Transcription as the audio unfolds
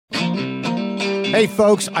Hey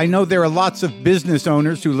folks, I know there are lots of business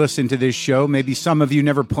owners who listen to this show. Maybe some of you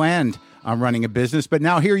never planned on running a business, but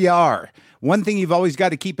now here you are. One thing you've always got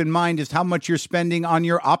to keep in mind is how much you're spending on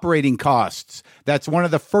your operating costs. That's one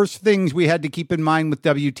of the first things we had to keep in mind with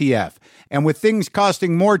WTF. And with things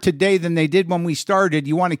costing more today than they did when we started,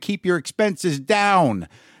 you want to keep your expenses down.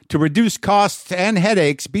 To reduce costs and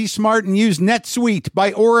headaches, be smart and use NetSuite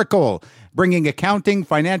by Oracle, bringing accounting,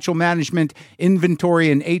 financial management,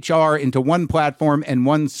 inventory, and HR into one platform and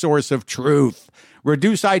one source of truth.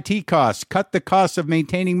 Reduce IT costs, cut the costs of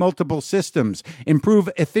maintaining multiple systems, improve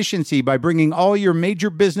efficiency by bringing all your major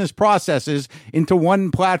business processes into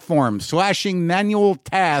one platform, slashing manual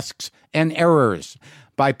tasks and errors.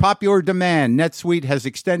 By popular demand, NetSuite has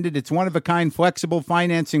extended its one-of-a-kind flexible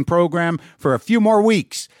financing program for a few more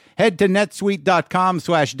weeks. Head to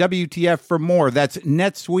netsuite.com/WTF for more. That's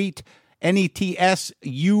NetSuite,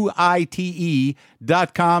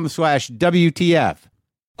 NetSuite.com/WTF.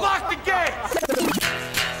 Lock the gate!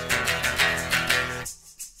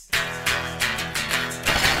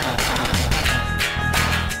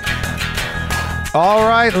 All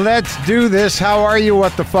right, let's do this. How are you,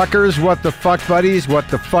 what the fuckers, what the fuck buddies, what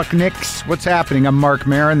the fuck nicks? What's happening? I'm Mark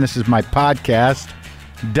Maron. This is my podcast,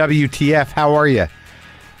 WTF. How are you?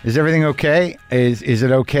 Is everything okay? Is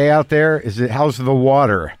it okay out there? How's the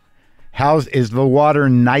water? Is the water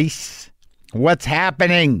nice? What's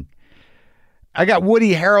happening? I got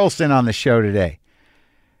Woody Harrelson on the show today.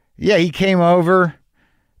 Yeah, he came over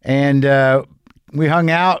and we hung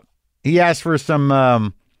out. He asked for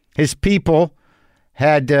some, his people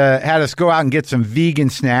had us go out and get some vegan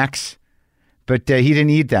snacks, but he didn't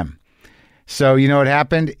eat them. So you know what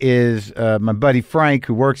happened is my buddy Frank,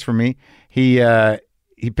 who works for me, he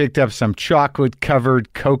picked up some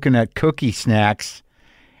chocolate-covered coconut cookie snacks,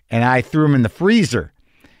 and I threw them in the freezer.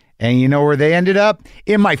 And you know where they ended up?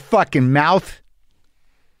 In my fucking mouth.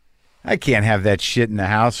 I can't have that shit in the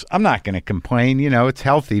house. I'm not going to complain. You know, it's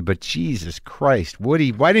healthy, but Jesus Christ,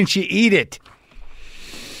 Woody, why didn't you eat it?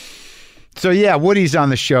 So yeah, Woody's on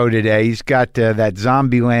the show today. He's got that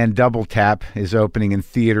Zombieland Double Tap is opening in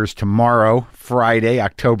theaters tomorrow, Friday,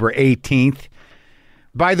 October 18th.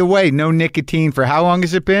 By the way, no nicotine for how long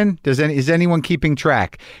has it been? Is anyone keeping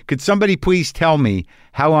track? Could somebody please tell me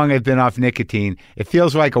how long I've been off nicotine? It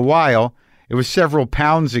feels like a while. It was several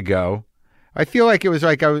pounds ago. I feel like it was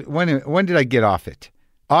like when did I get off it?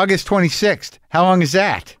 August 26th. How long is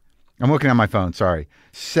that? I'm looking at my phone, sorry.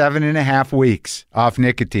 7.5 weeks off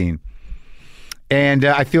nicotine. And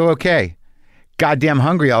I feel okay. Goddamn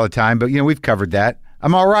hungry all the time, but, you know, we've covered that.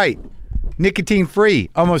 I'm all right. Nicotine free,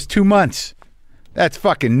 almost 2 months. That's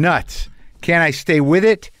fucking nuts. Can I stay with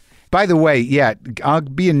it? By the way, yeah, I'll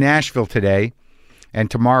be in Nashville today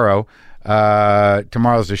and tomorrow.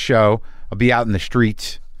 Tomorrow's the show. I'll be out in the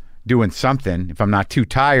streets doing something if I'm not too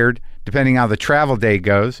tired, depending how the travel day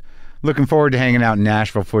goes. Looking forward to hanging out in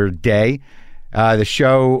Nashville for a day. The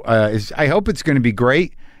show I hope it's going to be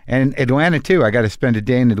great. And Atlanta, too. I got to spend a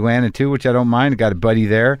day in Atlanta, too, which I don't mind. I got a buddy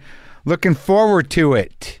there. Looking forward to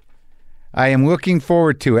it. I am looking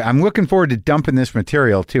forward to it. I'm looking forward to dumping this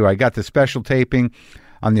material, too. I got the special taping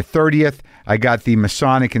on the 30th. I got the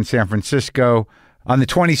Masonic in San Francisco on the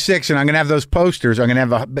 26th, and I'm going to have those posters. I'm going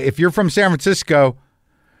to have if you're from San Francisco,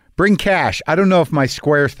 bring cash. I don't know if my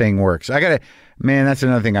Square thing works. Man, that's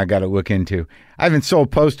another thing I got to look into. I haven't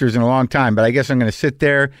sold posters in a long time, but I guess I'm going to sit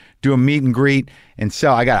there, do a meet and greet, and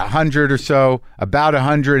sell. I got 100 or so, about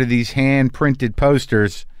 100 of these hand-printed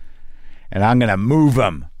posters, and I'm going to move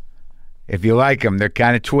them. If you like them, they're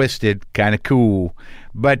kind of twisted, kind of cool.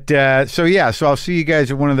 But, so I'll see you guys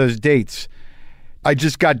at one of those dates. I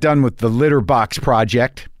just got done with the litter box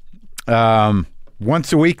project.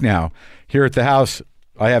 Once a week now, here at the house,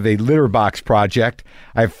 I have a litter box project.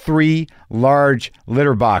 I have 3 large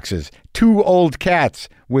litter boxes, 2 old cats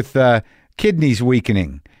with kidneys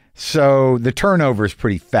weakening. So the turnover is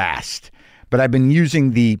pretty fast. But I've been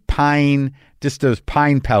using the pine, just those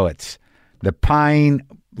pine pellets, the pine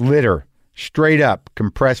litter, straight up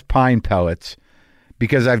compressed pine pellets,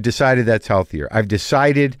 because I've decided that's healthier. I've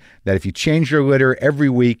decided that if you change your litter every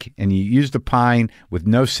week and you use the pine with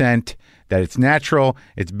no scent, that it's natural,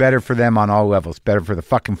 it's better for them on all levels. Better for the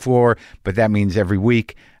fucking floor, but that means every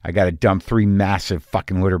week I got to dump 3 massive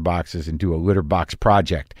fucking litter boxes and do a litter box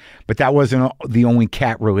project. But that wasn't the only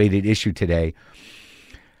cat-related issue today.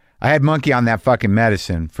 I had Monkey on that fucking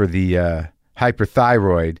medicine for the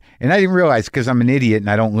hyperthyroid, and I didn't realize, because I'm an idiot and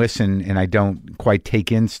I don't listen and I don't quite take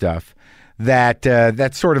in stuff, that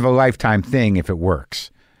that's sort of a lifetime thing if it works.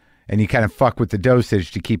 And you kind of fuck with the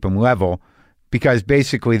dosage to keep them level. Because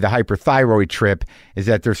basically the hyperthyroid trip is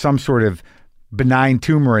that there's some sort of benign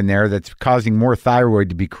tumor in there that's causing more thyroid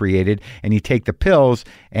to be created, and you take the pills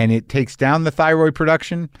and it takes down the thyroid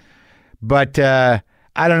production. But I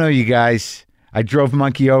don't know, you guys. I drove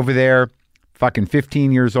Monkey over there, fucking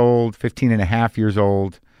 15 years old, 15 and a half years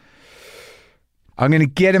old. I'm going to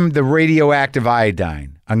get him the radioactive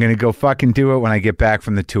iodine. I'm going to go fucking do it when I get back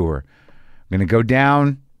from the tour. I'm going to go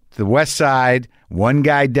down to the west side. One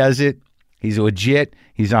guy does it. He's legit.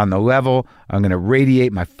 He's on the level. I'm going to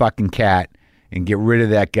radiate my fucking cat and get rid of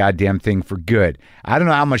that goddamn thing for good. I don't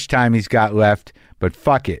know how much time he's got left, but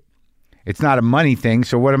fuck it. It's not a money thing,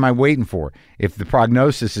 so what am I waiting for? If the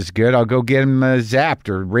prognosis is good, I'll go get him zapped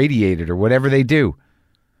or radiated or whatever they do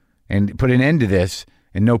and put an end to this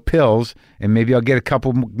and no pills, and maybe I'll get a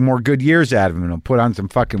couple more good years out of him and I'll put on some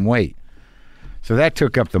fucking weight. So that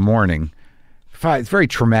took up the morning. It's very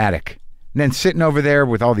traumatic. And then sitting over there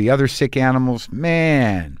with all the other sick animals,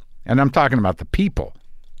 man, and I'm talking about the people.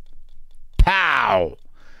 Pow!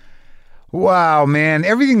 Wow, man,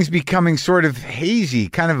 everything's becoming sort of hazy,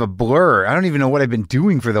 kind of a blur. I don't even know what I've been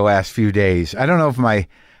doing for the last few days. I don't know if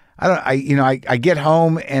I get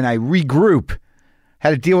home and I regroup.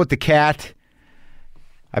 Had to deal with the cat.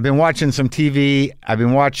 I've been watching some TV. I've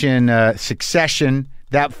been watching Succession.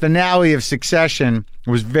 That finale of Succession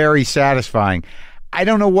was very satisfying. I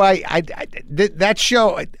don't know why. That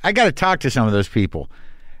show, I got to talk to some of those people.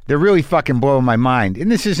 They're really fucking blowing my mind.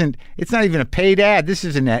 And it's not even a paid ad. This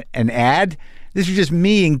isn't an ad. This is just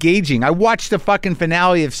me engaging. I watched the fucking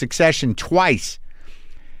finale of Succession twice.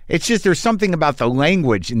 It's just there's something about the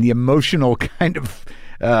language and the emotional kind of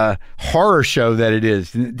horror show that it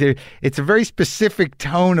is. It's a very specific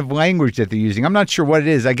tone of language that they're using. I'm not sure what it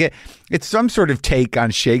is. It's some sort of take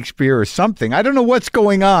on Shakespeare or something. I don't know what's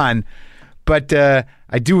going on, but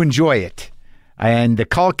I do enjoy it. And the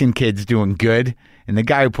Culkin kid's doing good. And the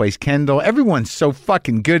guy who plays Kendall, everyone's so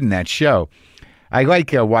fucking good in that show. I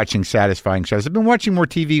like watching satisfying shows. I've been watching more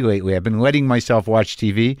TV lately. I've been letting myself watch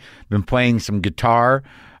TV. Been playing some guitar.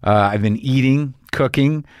 I've been eating,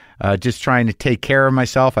 cooking, just trying to take care of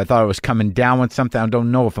myself. I thought I was coming down with something. I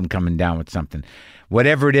don't know if I'm coming down with something.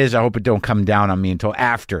 Whatever it is, I hope it don't come down on me until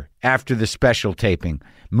after the special taping.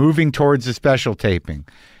 Moving towards the special taping.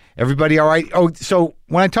 Everybody all right? Oh, so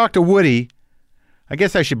when I talked to Woody, I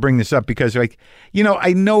guess I should bring this up because, I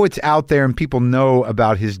know it's out there and people know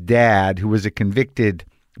about his dad, who was a convicted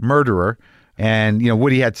murderer. And,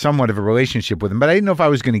 Woody had somewhat of a relationship with him, but I didn't know if I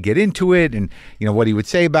was going to get into it and, what he would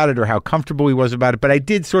say about it or how comfortable he was about it. But I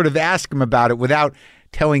did sort of ask him about it without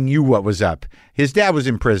telling you what was up. His dad was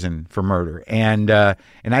in prison for murder, and I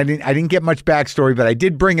didn't get much backstory, but I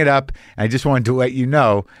did bring it up. And I just wanted to let you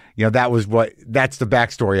know, that's the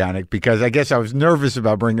backstory on it, because I guess I was nervous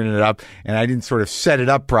about bringing it up, and I didn't sort of set it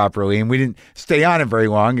up properly, and we didn't stay on it very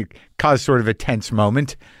long. It caused sort of a tense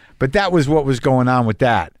moment, but that was what was going on with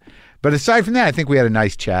that. But aside from that, I think we had a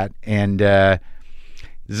nice chat, and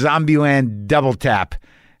Zombieland Double Tap.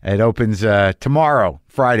 It opens tomorrow,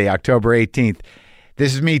 Friday, October 18th.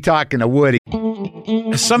 This is me talking to Woody.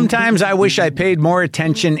 Sometimes I wish I paid more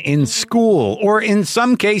attention in school, or in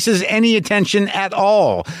some cases, any attention at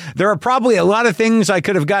all. There are probably a lot of things I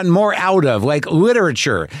could have gotten more out of, like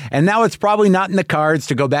literature, and now it's probably not in the cards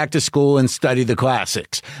to go back to school and study the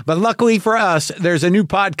classics. But luckily for us, there's a new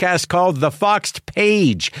podcast called The Foxed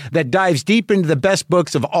Page that dives deep into the best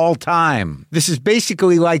books of all time. This is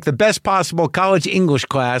basically like the best possible college English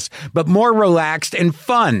class, but more relaxed and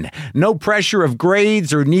fun. No pressure of grades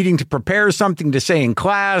or needing to prepare something to say in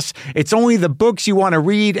class. It's only the books you want to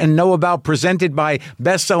read and know about, presented by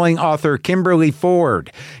best-selling author Kimberly Ford.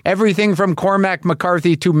 Everything from Cormac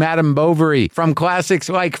McCarthy to Madame Bovary, from classics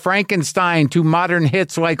like Frankenstein to modern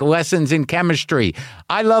hits like Lessons in Chemistry.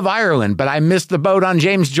 I love Ireland, but I missed the boat on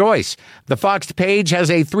James Joyce. The Foxed Page has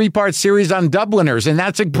a 3-part series on Dubliners, and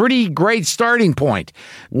that's a pretty great starting point.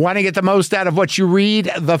 Want to get the most out of what you read?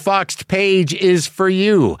 The Foxed Page is for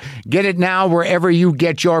you. Get it now wherever you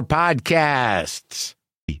get your podcasts.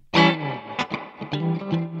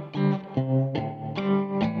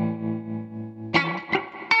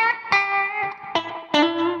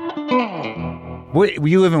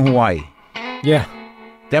 You live in Hawaii? Yeah.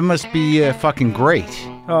 That must be fucking great.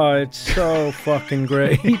 Oh, it's so fucking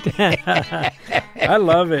great. I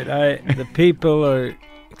love it. The people are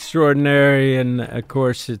extraordinary, and of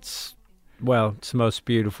course it's the most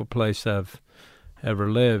beautiful place I've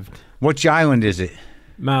ever lived. Which island is it?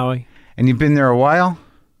 Maui. And you've been there a while?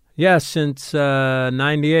 Yeah, since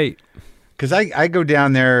 98. Because I go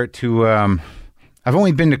down there to, I've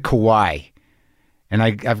only been to Kauai. And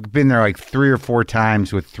I've been there like 3 or 4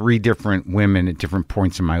 times with 3 different women at different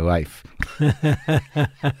points in my life.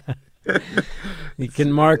 You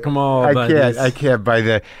can mark them all. I can't buy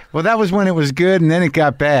that. Well, that was when it was good, and then it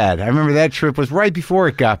got bad. I remember that trip was right before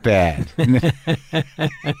it got bad.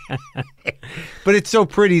 But it's so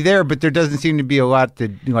pretty there, but there doesn't seem to be a lot to,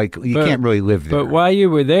 like, you can't really live there. But while you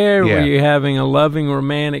were there, Yeah. were you having a loving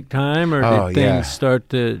romantic time, or did things start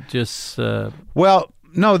to just... Well,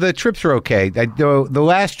 no, the trips were okay. The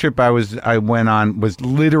last trip I went on was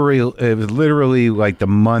literally like the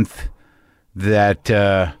month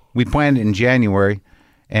that we planned it in January,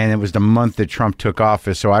 and it was the month that Trump took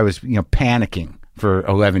office. So I was, panicking for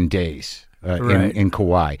 11 days Right. in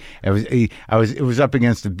Kauai. It was up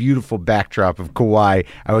against the beautiful backdrop of Kauai.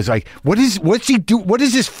 I was like, what's he do? What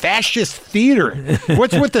is this fascist theater?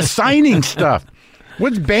 What's with the signing stuff?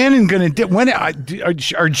 What's Bannon going to do? When are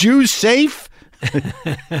Jews safe?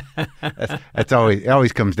 It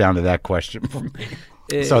always comes down to that question for me.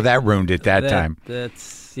 So that ruined it that time.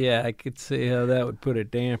 I could see how that would put a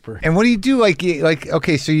damper. And what do you do? Like,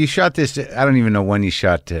 okay, so you shot this. I don't even know when you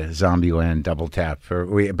shot Zombieland Double Tap,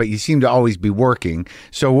 but you seem to always be working.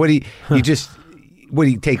 So what do you just? What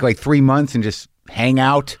do you take, like 3 months and just hang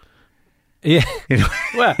out? Yeah,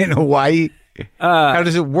 Well, in Hawaii. How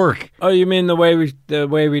does it work? Oh, you mean the way we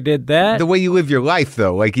did that? The way you live your life,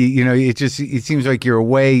 though, like it seems like you're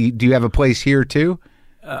away. Do you have a place here too?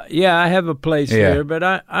 Yeah, I have a place here, but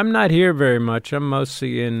I'm not here very much. I'm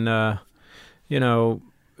mostly in, I'm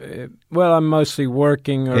mostly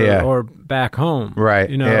working or back home. Right.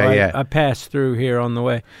 I pass through here on the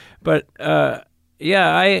way, but like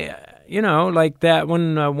that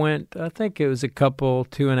one I went. I think it was a couple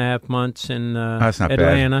 2.5 months in That's not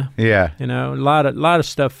Atlanta. Bad. Yeah, a lot of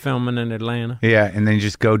stuff filming in Atlanta. Yeah, and then you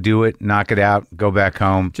just go do it, knock it out, go back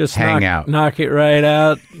home, just hang out, knock it right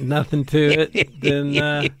out, nothing to it. Then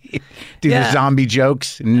do the zombie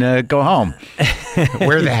jokes and go home.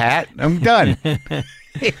 Wear the hat. I'm done.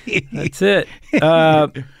 That's it.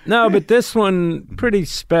 No, but this one pretty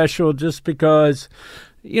special just because,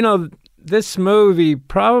 this movie,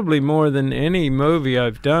 probably more than any movie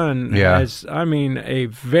I've done, has, a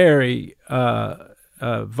very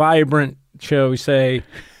vibrant, shall we say,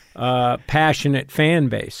 passionate fan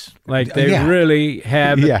base. Like they really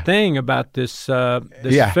have a thing about this film,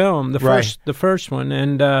 the first one,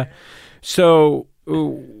 and so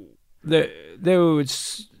there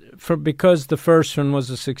was because the first one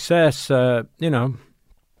was a success. They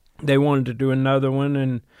wanted to do another one,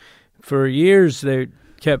 and for years they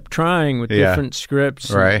kept trying with different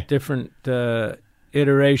scripts, and different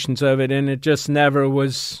iterations of it, and it just never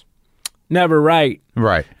right.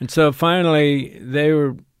 Right. And so finally, they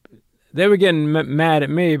were getting mad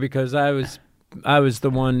at me because I was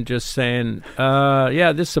the one just saying,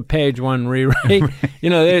 this is a page one rewrite.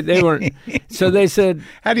 They weren't. So they said,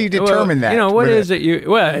 how do you determine that? What is it?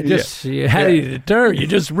 How do you determine? You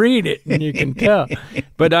just read it and you can tell.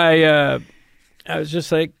 But I was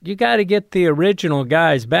just like, you got to get the original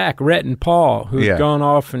guys back, Rhett and Paul, who've gone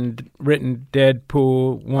off and written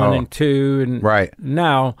Deadpool 1 and 2, and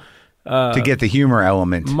now to get the humor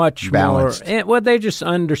element much balanced. More. And, they just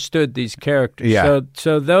understood these characters. Yeah.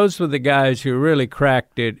 So those were the guys who really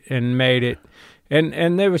cracked it and made it.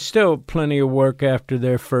 And there was still plenty of work after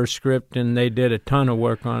their first script, and they did a ton of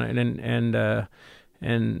work on it.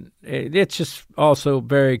 And it's just also a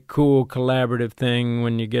very cool collaborative thing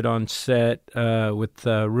when you get on set with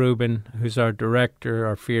Ruben, who's our director,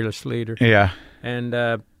 our fearless leader. Yeah. And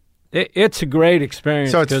it's a great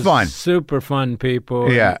experience. So it's fun. Super fun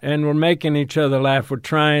people. Yeah. And we're making each other laugh. We're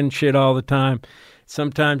trying shit all the time.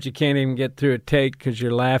 Sometimes you can't even get through a take because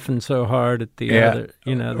you're laughing so hard at the other,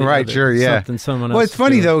 something someone else. Well, it's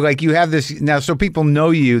funny though, like you have this now, so people know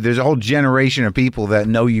you. There's a whole generation of people that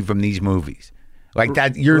know you from these movies. Like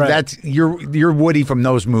that, you're Woody from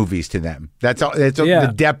those movies to them. That's all. It's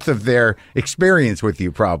the depth of their experience with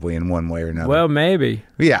you, probably in one way or another. Well, maybe.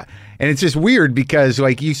 Yeah, and it's just weird because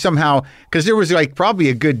like you somehow because there was like probably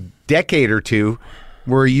a good decade or two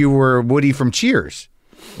where you were Woody from Cheers.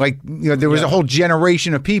 Like there was a whole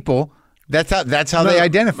generation of people. That's how they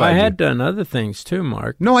identified. I had done other things too,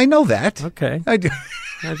 Mark. No, I know that. Okay, I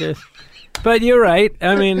just. But you're right.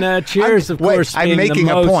 I mean, Cheers, of course. I'm making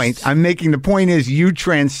a point. I'm making the point is you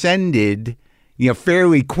transcended,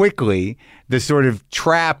 fairly quickly the sort of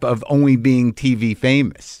trap of only being TV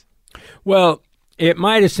famous. Well, it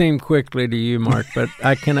might have seemed quickly to you, Mark, but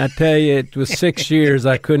I cannot tell you it was 6 years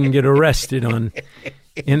I couldn't get arrested in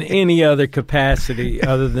any other capacity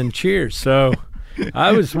other than Cheers. So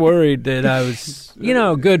I was worried that I was,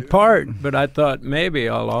 a good part, but I thought maybe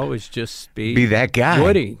I'll always just be that guy.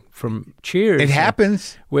 Woody from Cheers. It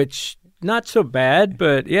happens. Which, not so bad,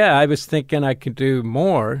 but yeah, I was thinking I could do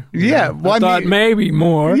more. Yeah, well, I thought maybe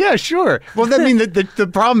more. Yeah, sure. Well, I mean, the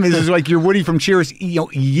problem is like you're Woody from Cheers,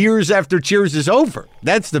 years after Cheers is over.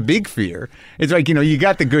 That's the big fear. It's like, you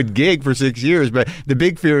got the good gig for 6 years, but the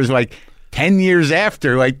big fear is like 10 years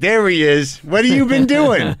after, like, there he is. What have you been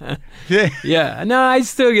doing? Yeah. No, I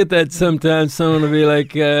still get that sometimes. Someone will be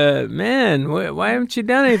like, man, why haven't you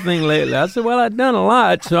done anything lately? I said, well, I've done a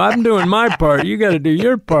lot, so I'm doing my part. You got to do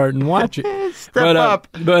your part and watch it. Step up.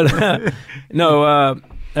 No,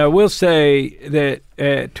 I will say that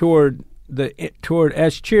toward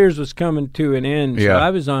as Cheers was coming to an end, so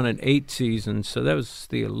I was on an 8 season, so that was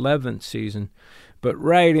the 11th season. But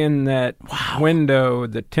right in that window,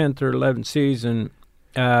 the 10th or 11th season,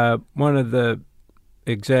 one of the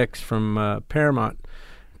execs from Paramount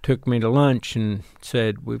took me to lunch and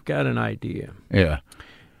said, we've got an idea. Yeah.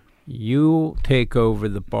 You'll take over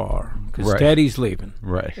the bar because Teddy's leaving.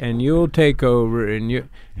 Right. And you'll take over. And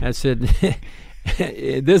I said,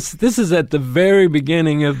 this is at the very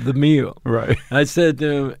beginning of the meal. Right. I said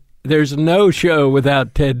to him, there's no show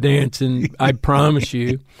without Ted Danson, I promise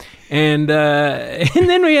you. And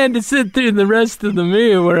then we had to sit through the rest of the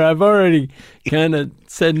meal where I've already kind of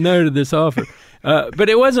said no to this offer. But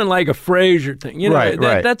it wasn't like a Frasier thing.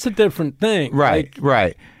 That's a different thing. Right,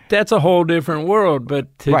 right. That's a whole different world.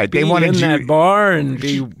 But to be in that bar and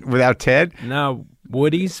be... Without Ted? Now,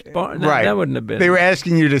 Woody's bar? Right. That wouldn't have been... They were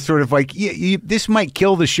asking you to sort of like, this might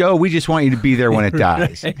kill the show. We just want you to be there when it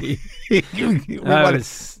dies.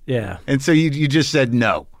 Yeah. And so you just said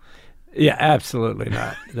no. Yeah, absolutely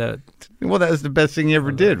not. Well, that was the best thing you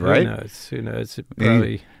ever did, right? Who knows? It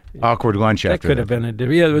probably awkward lunch that after could have been a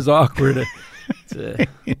yeah. It was awkward.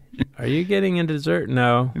 Are you getting into dessert?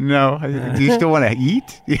 No. No. Do you still want to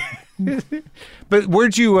eat? But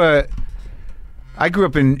where'd you? I grew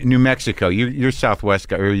up in New Mexico. You're Southwest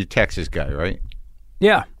guy, or you're Texas guy, right?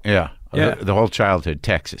 Yeah. Yeah. Yeah. The whole childhood,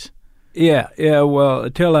 Texas. Yeah. Well,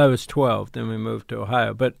 until I was 12, then we moved to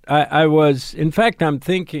Ohio. But I was, in fact, I'm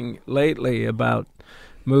thinking lately about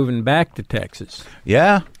moving back to Texas.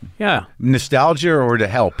 Yeah? Yeah. Nostalgia or to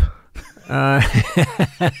help? I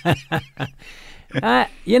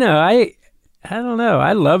don't know.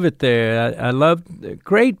 I love it there. I love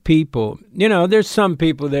great people. There's some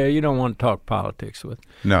people there you don't want to talk politics with.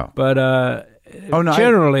 No. But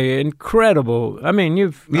generally incredible. I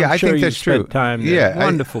mean, I think that's true. Time there. Yeah,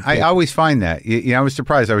 wonderful people. I always find that. I was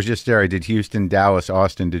surprised. I was just there. I did Houston, Dallas,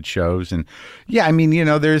 Austin, did shows, and yeah, I mean,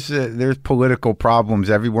 there's political problems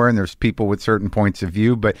everywhere, and there's people with certain points of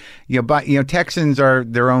view, but Texans are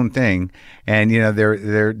their own thing, and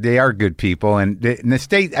they are good people, and in the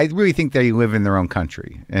state, I really think they live in their own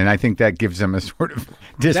country, and I think that gives them a sort of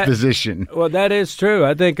disposition. That is true.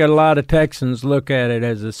 I think a lot of Texans look at it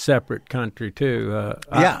as a separate country too.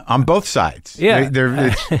 On both sides. Yeah,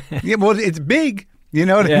 well, it's big. You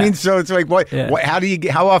know what I mean? So it's like,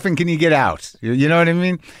 how often can you get out? You know what I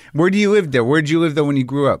mean? Where do you live there? Where did you live though when you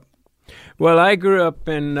grew up? Well, I grew up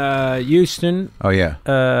in Houston. Oh yeah.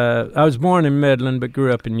 I was born in Midland, but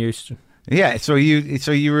grew up in Houston. Yeah. So you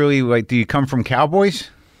really do you come from Cowboys?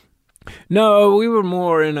 No, we were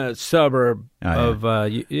more in a suburb of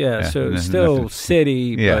so still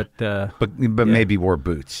city, but maybe wore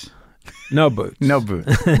boots. No boots. No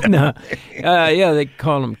boots. No. They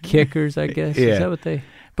call them kickers, I guess. Yeah. Is that what they...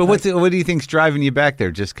 But what do you think's driving you back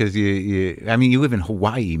there? Just because you live in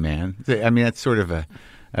Hawaii, man. I mean, that's sort of a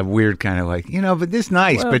weird kind of like, but this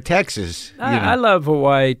nice, but Texas. I love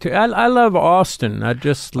Hawaii, too. I love Austin. I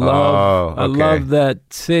just love I love that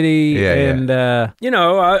city. Yeah, and,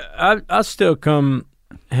 I'll still come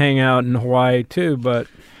hang out in Hawaii, too, but...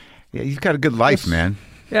 Yeah, you've got a good life, man.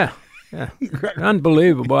 Yeah. Yeah,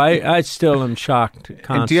 unbelievable. I still am shocked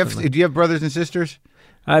constantly. Do you have brothers and sisters?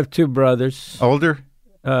 I have 2 brothers. Older?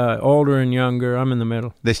 Older and younger. I'm in the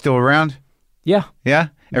middle. They still around? Yeah. Yeah?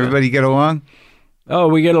 Everybody get along? Oh,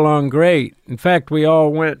 we get along great. In fact, we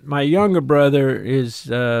all went. My younger brother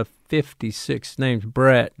is 56. His name's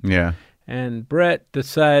Brett. Yeah. And Brett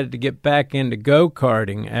decided to get back into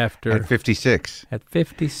go-karting after... At 56. At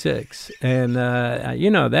 56. And,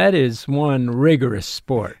 that is one rigorous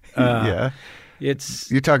sport. Yeah.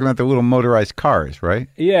 You're talking about the little motorized cars, right?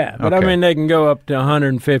 Yeah, but okay. I mean, they can go up to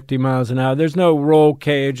 150 miles an hour. There's no roll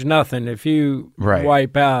cage, nothing. If you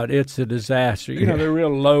wipe out, it's a disaster. They're real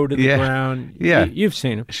low to the ground. Yeah. You've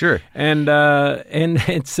seen them. Sure. And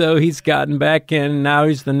so he's gotten back in. Now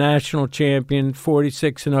he's the national champion,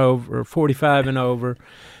 46 and over, or 45 and over.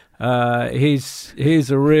 He's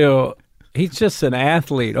a real he's just an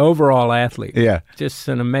athlete, overall athlete. Yeah. Just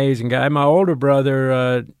an amazing guy. My older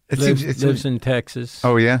brother lives in Texas.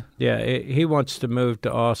 Oh, yeah? Yeah, he wants to move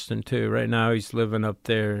to Austin, too. Right now he's living up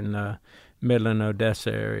there in Midland,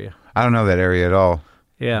 Odessa area. I don't know that area at all.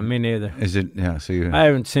 Yeah, me neither. Is it? Yeah, so you... I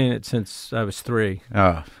haven't seen it since I was 3.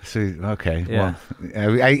 Oh, so, okay. Yeah.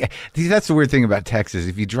 Well, that's the weird thing about Texas.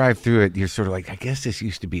 If you drive through it, you're sort of like, I guess this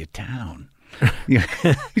used to be a town. You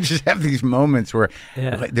just have these moments where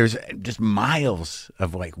like, there's just miles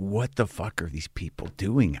of like, what the fuck are these people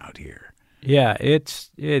doing out here? Yeah,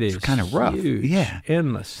 it is kind of rough. Huge, Yeah.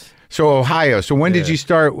 endless. So Ohio. So when did you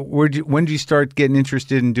start? When did you start getting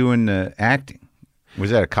interested in doing acting?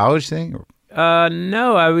 Was that a college thing? Or?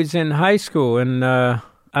 No, I was in high school, and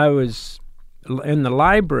I was in the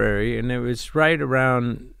library, and it was right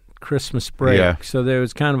around Christmas break. Yeah. So there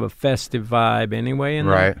was kind of a festive vibe anyway in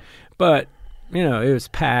right. there. But, it was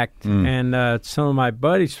packed, and some of my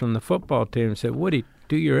buddies from the football team said, Woody,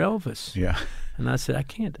 do your Elvis. Yeah. And I said, I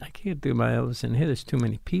can't do my Elvis in here. There's too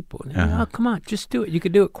many people. And oh, come on, just do it. You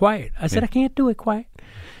could do it quiet. I said, I can't do it quiet.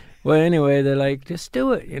 Well, anyway, they're like, just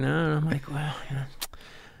do it, And I'm like, well,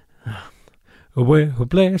 Well,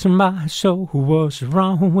 bless my soul, what's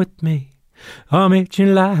wrong with me? I'm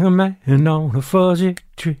itching like a man on a fuzzy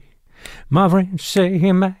tree. My friends say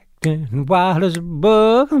I'm acting wild as a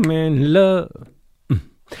bug. I'm in love.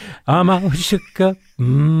 I'm all shook up.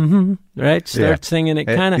 Right? Start singing it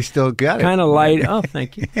kind of. You still got it. Kind of light. Oh,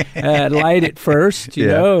 thank you. Light it first, you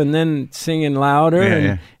know, and then singing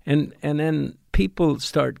louder. And then people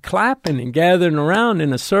start clapping and gathering around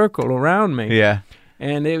in a circle around me. Yeah.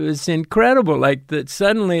 And it was incredible, like that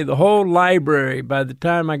suddenly the whole library, by the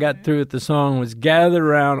time I got through with the song, was gathered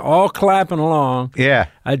around, all clapping along. Yeah.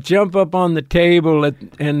 I jump up on the table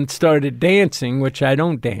and started dancing, which I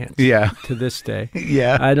don't dance to this day.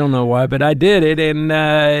 Yeah. I don't know why, but I did it. And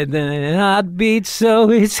then heart beats so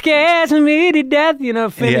it scares me to death,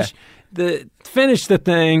 finish the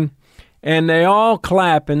thing. And they all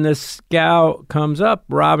clap, and this gal comes up,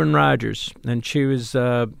 Robin Rogers, and she was...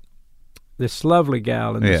 this lovely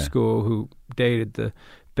gal in the school who dated the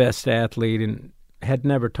best athlete and had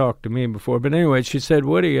never talked to me before. But anyway, she said,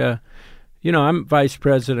 Woody, I'm vice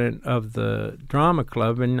president of the drama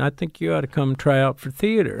club, and I think you ought to come try out for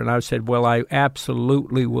theater. And I said, well, I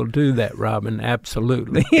absolutely will do that, Robin,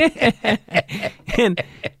 absolutely. and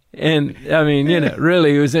I mean,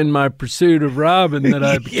 really, it was in my pursuit of Robin that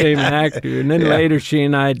I became an actor. And then later she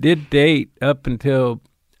and I did date up until...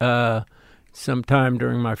 sometime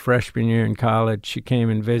during my freshman year in college, she came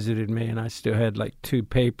and visited me, and I still had like 2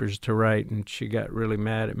 papers to write, and she got really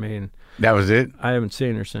mad at me. And that was it? I haven't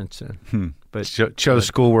seen her since then. But chose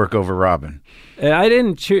schoolwork over Robin. I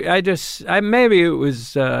didn't choose. Maybe it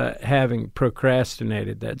was having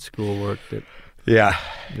procrastinated that schoolwork. Yeah,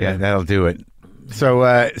 that'll do it. So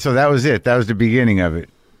that was it. That was the beginning of it.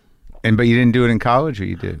 But you didn't do it in college, or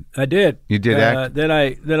you did? I did. You did act? Then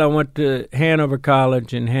I went to Hanover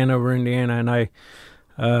College in Hanover, Indiana, and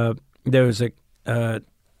there was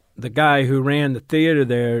the guy who ran the theater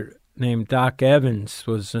there named Doc Evans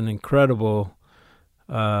was an incredible,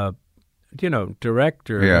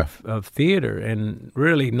 director of theater and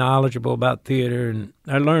really knowledgeable about theater. And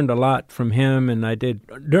I learned a lot from him. And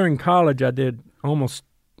during college, I did almost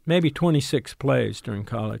maybe 26 plays during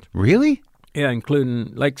college. Really? Yeah,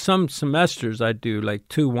 including, like, some semesters I'd do, like,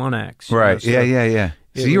 2 one-acts. Right, yeah.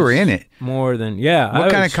 So you were in it. More than,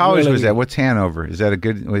 What kind of college was that? What's Hanover? Is that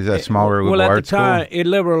was that a smaller liberal arts school? Well, at the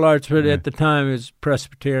time, liberal arts, but at the time it was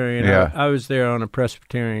Presbyterian. Yeah. I was there on a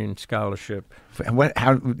Presbyterian scholarship.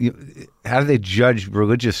 How do they judge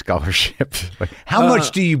religious scholarships? Like, how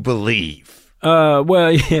much do you believe?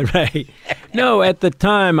 Well, yeah, right. No, at the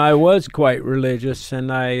time I was quite religious,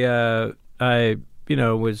 and I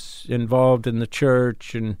was involved in the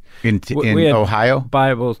church, and we had Ohio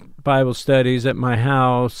Bible studies at my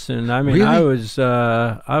house, and I mean, really? I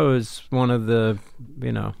was one of the,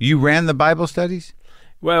 You ran the Bible studies?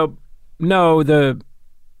 Well, no, the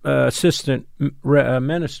assistant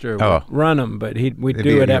minister would run them, but we'd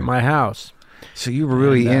do it at my house. So you were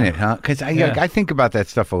really in it, huh? Because I think about that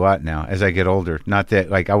stuff a lot now as I get older. Not that,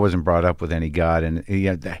 like, I wasn't brought up with any God, and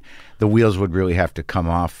the wheels would really have to come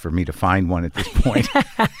off for me to find one at this point.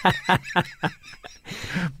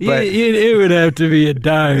 But, it would have to be a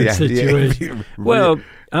dire situation. Well,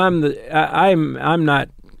 I'm not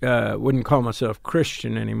wouldn't call myself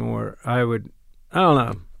Christian anymore. I don't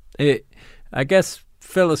know. I guess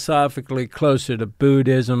philosophically closer to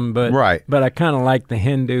Buddhism, but I kind of like the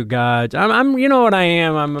Hindu gods. I'm you know what I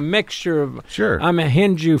am? I'm a mixture of. Sure. I'm a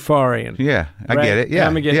Hindu-farian. Yeah, I get it.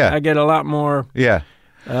 Yeah, I get a lot more. Yeah.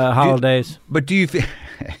 Holidays. But do you think?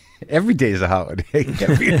 Every day is a holiday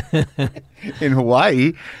in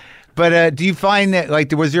Hawaii. But do you find that,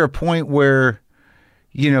 like, was there a point where,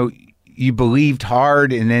 you believed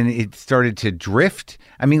hard and then it started to drift?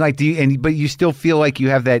 I mean, like, but you still feel like you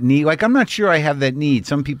have that need? Like, I'm not sure I have that need.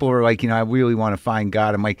 Some people are like, I really want to find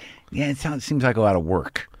God. I'm like, yeah, seems like a lot of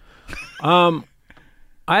work. I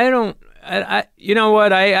don't. You know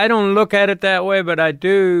what? I don't look at it that way, but I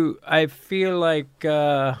do. I feel like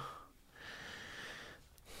I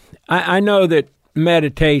know that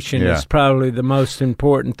meditation is probably the most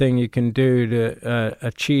important thing you can do to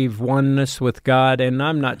achieve oneness with God. And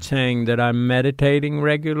I'm not saying that I'm meditating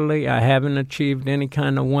regularly. I haven't achieved any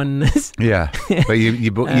kind of oneness. Yeah, but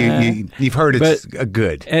you've heard it's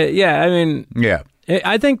good. Yeah, I mean, yeah.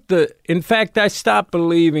 I think in fact, I stopped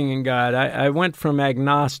believing in God. I went from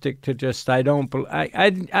agnostic to just I don't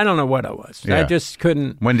know what I was. Yeah. I just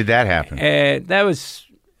couldn't. When did that happen? That was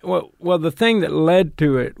well. The thing that led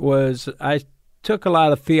to it was I took a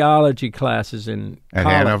lot of theology classes in at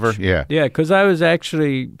college. Hanover. Yeah, because I was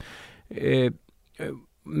actually, there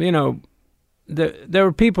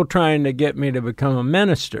were people trying to get me to become a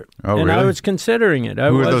minister. Oh, and really? I was considering it.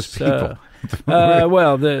 Who are those people?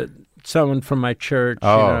 Someone from my church.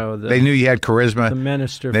 Oh, they knew you had charisma. The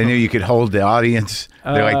minister. They knew you could hold the audience.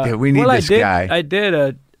 They're like, we need this guy. I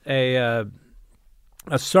did a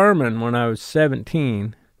sermon when I was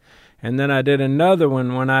 17, and then I did another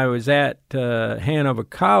one when I was at Hanover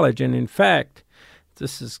College. And in fact,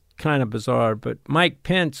 this is kind of bizarre, but Mike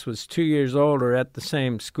Pence was 2 years older at the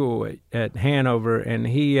same school at Hanover, and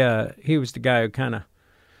he was the guy who kind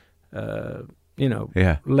of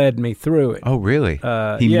led me through it. Oh, really? He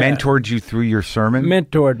mentored you through your sermon?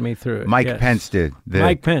 Mentored me through it. Mike Pence did.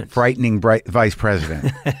 Mike Pence. Frightening vice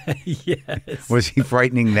president. Yes. Was he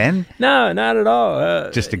frightening then? No, not at all.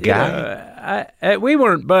 Just a guy? We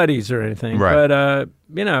weren't buddies or anything. Right. But,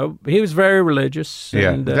 he was very religious.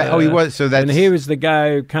 Yeah. And, he was. So that's... And he was the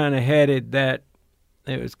guy who kind of headed that.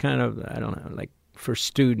 It was kind of, I don't know, like, for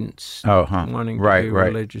students wanting to do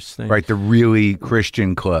religious things. Right, the really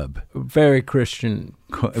Christian club. Very Christian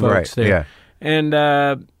folks there. Yeah. And,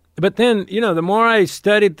 but then, the more I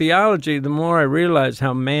studied theology, the more I realized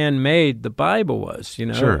how man-made the Bible was,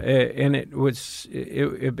 Sure. And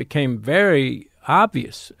it became very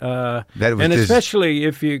obvious. And especially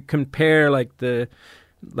if you compare like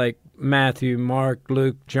Matthew, Mark,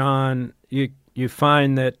 Luke, John, you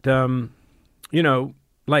find that,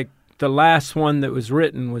 like, the last one that was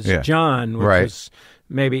written was John, which was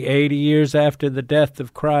maybe 80 years after the death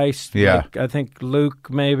of Christ. Yeah. I think Luke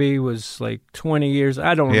maybe was like 20 years.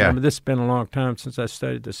 I don't remember. This has been a long time since I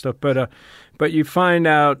studied this stuff. But you find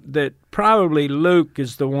out that probably Luke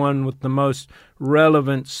is the one with the most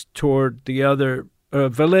relevance toward the other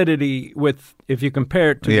validity if you compare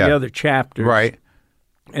it to the other chapters. Right.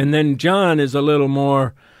 And then John is a little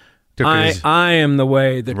more... I am the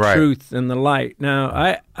way, the truth, and the light.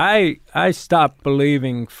 Now, I stopped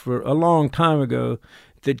believing for a long time ago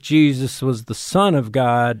that Jesus was the Son of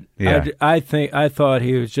God. Yeah. I thought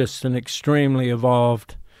he was just an extremely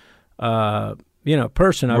evolved,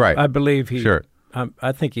 person. I believe he. Sure.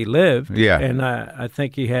 I think he lived. Yeah. And I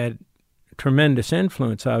think he had tremendous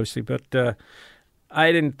influence, obviously. But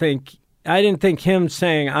I didn't think him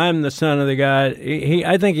saying I'm the Son of the God.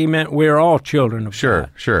 I think he meant we're all children of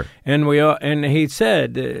God. Sure. And and he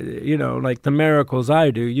said, like the miracles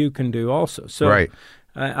I do, you can do also. So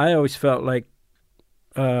I always felt like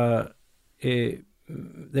there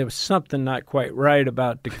was something not quite right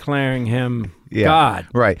about declaring him God.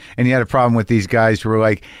 Right. And you had a problem with these guys who were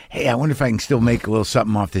like, hey, I wonder if I can still make a little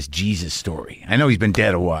something off this Jesus story. I know he's been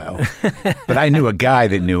dead a while, but I knew a guy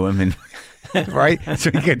that knew him, and right,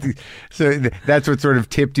 so that's what sort of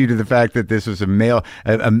tipped you to the fact that this was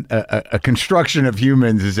a construction of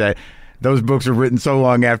humans. Is that those books were written so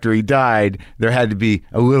long after he died, there had to be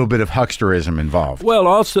a little bit of hucksterism involved. Well,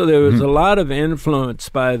 also there was a lot of influence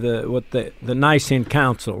by the Nicene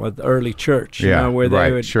Council of the early church. Where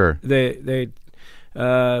they would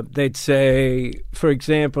they'd say, for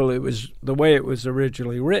example, it was the way it was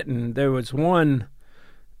originally written. There was one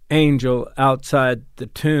angel outside the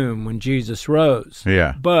tomb when Jesus rose.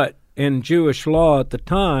 Yeah. But in Jewish law at the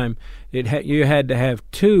time, you had to have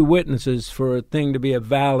two witnesses for a thing to be a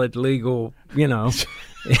valid legal,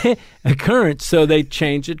 occurrence. So they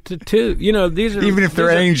changed it to two. Even if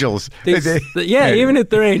they're angels. Even if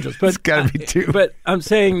they're angels. But it's got to be two. But I'm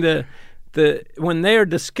saying when they're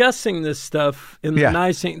discussing this stuff in the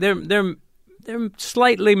Nicene, they're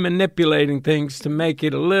slightly manipulating things to make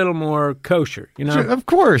it a little more kosher, you know? Sure, of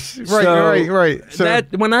course. Right, So right. So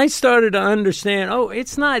that when I started to understand,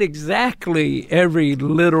 it's not exactly every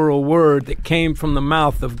literal word that came from the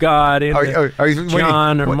mouth of God in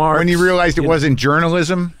John or Mark. When you realized it wasn't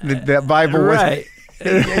journalism, that Bible was right.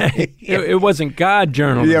 It wasn't God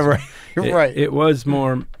journalism. Yeah, right. Right. It was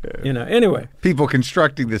more, anyway. People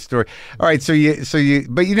constructing the story. All right,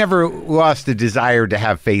 but you never lost the desire to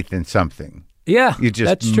have faith in something. Yeah, You just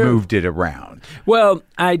that's true. moved it around. Well,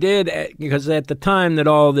 I did, because at the time that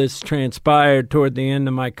all this transpired toward the end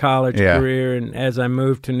of my college career, and as I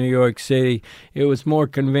moved to New York City, it was more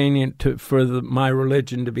convenient for my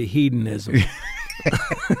religion to be hedonism.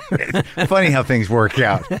 Funny how things work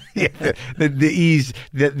out. The ease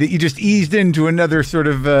that you just eased into another sort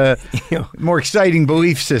of more exciting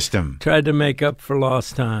belief system. Tried to make up for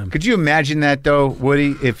lost time. Could you imagine that though,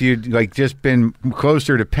 Woody? If you'd just been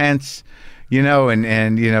closer to Pence,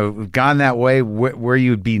 and gone that way, where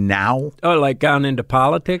you'd be now? Oh, like gone into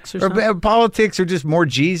politics or something? Or politics, or just more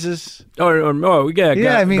Jesus?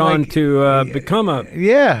 Gone to become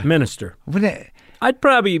a minister. I'd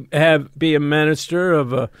probably be a minister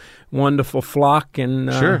of a wonderful flock in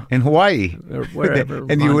in Hawaii or wherever,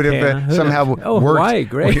 and you would have somehow Hawaii,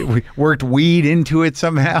 great. worked weed into it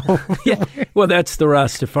somehow. Yeah, well, that's the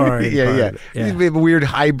Rastafarian. Yeah. It'd be a weird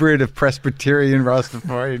hybrid of Presbyterian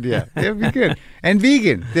Rastafarian. Yeah, it'd be good. And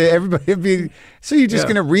vegan. Everybody would be. So you're just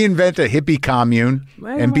going to reinvent a hippie commune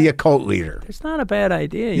and be a cult leader. It's not a bad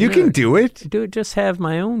idea. You can do it. Just have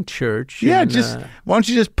my own church. Yeah, why don't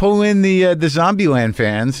you just pull in the Zombieland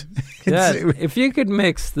fans? If you could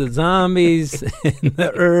mix the zombies and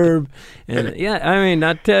the herb, and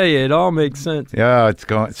I tell you, it all makes sense. Yeah, it's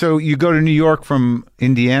going. So you go to New York from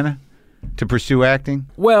Indiana to pursue acting?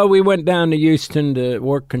 Well, we went down to Houston to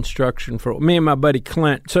work construction for me and my buddy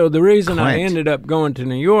Clint. So the reason I ended up going to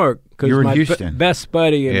New York, because my best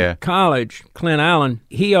buddy in college, Clint Allen,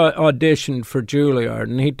 he auditioned for Juilliard,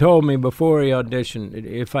 and he told me before he auditioned,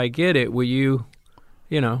 if I get it, will you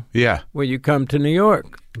come to New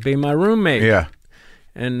York, be my roommate? Yeah.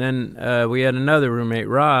 And then we had another roommate,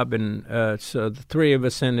 Rob, and so the three of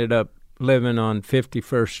us ended up living on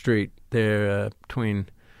 51st Street there between.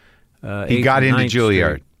 He got into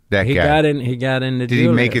Juilliard. That guy. He got into. Did he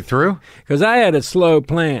make it through? Because I had a slow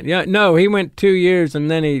plan. Yeah, no, he went 2 years and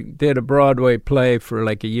then he did a Broadway play for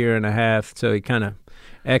like a year and a half. So he kind of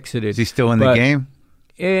exited. Is he still in the game?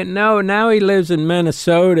 No, now he lives in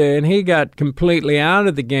Minnesota, and he got completely out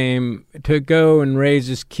of the game to go and raise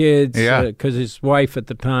his kids. Because his wife at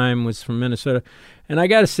the time was from Minnesota. And I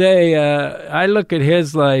got to say, I look at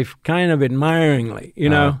his life kind of admiringly.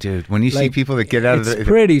 Oh, dude, when you see people that get out of it's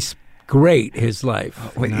pretty great, his life.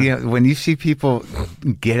 When you see people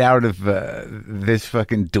get out of this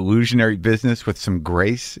fucking delusionary business with some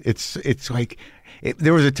grace, it's like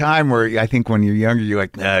there was a time where I think when you're younger, you're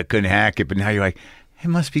like, I couldn't hack it, but now you're like, it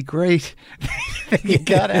must be great that you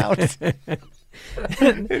got out.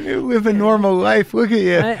 And you live a normal life. Look at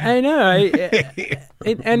you. I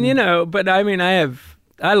know, but I mean,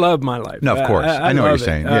 I love my life. No, of course. I know what you're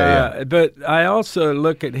saying. Yeah. But I also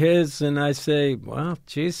look at his and I say, well,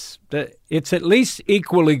 geez, it's at least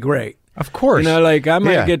equally great. Of course. I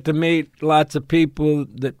might get to meet lots of people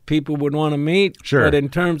that people would want to meet. Sure. But in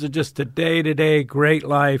terms of just a day-to-day great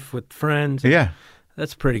life with friends. Yeah.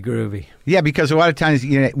 That's pretty groovy. Yeah, because a lot of times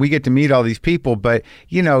we get to meet all these people, but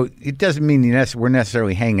it doesn't mean we're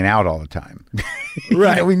necessarily hanging out all the time.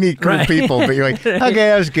 Right. We meet cool people, but you're like, okay,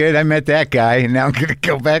 that was good. I met that guy, and now I'm going to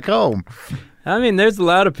go back home. I mean, there's a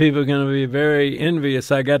lot of people going to be very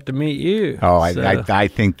envious I got to meet you. Oh, I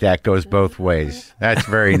think that goes both ways. That's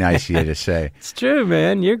very nice of you to say. It's true,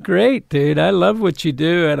 man. You're great, dude. I love what you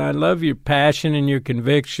do, and I love your passion and your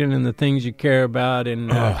conviction and the things you care about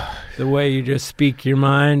and the way you just speak your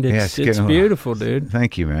mind. It's beautiful, dude.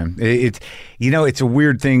 Thank you, man. It's a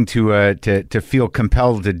weird thing to feel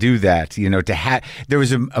compelled to do that. There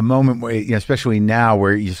was a moment where, especially now,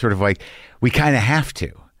 where you're sort of like, we kind of have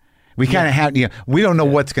to. We kind of have, we don't know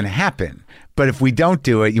what's going to happen, but if we don't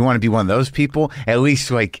do it, you want to be one of those people. At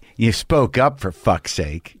least, you spoke up, for fuck's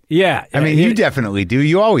sake. Yeah, I mean, you definitely do.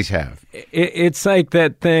 You always have. It's like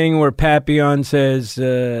that thing where Papillon says,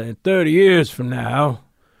 30 years from now,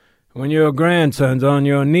 when your grandson's on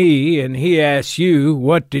your knee and he asks you,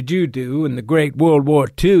 what did you do in the Great World War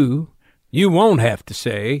II? You won't have to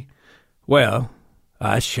say, well,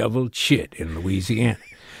 I shoveled shit in Louisiana.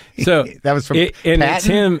 So that was from and it's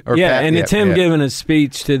him, it's him giving a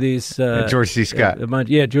speech to these George C. Scott.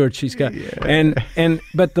 George C. Scott. Yeah.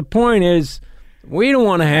 But the point is, We don't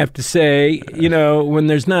want to have to say, when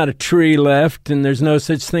there's not a tree left and there's no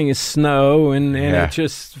such thing as snow and it's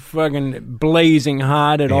just fucking blazing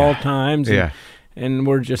hot at all times and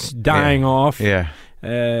we're just dying off. Yeah.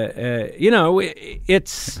 It's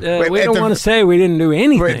we don't want to say we didn't do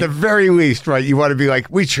anything. At the very least, right? You want to be like,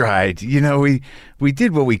 we tried. We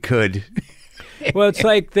did what we could. Well, it's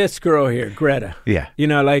like this girl here, Greta. Yeah.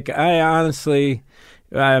 I honestly,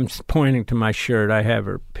 I'm pointing to my shirt. I have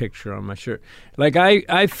her picture on my shirt. Like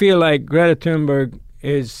I feel like Greta Thunberg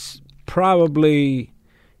is probably.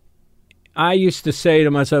 I used to say to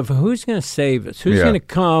myself, who's going to save us? Who's going to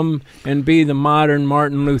come and be the modern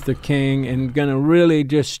Martin Luther King and going to really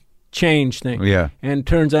just change things? Yeah. And it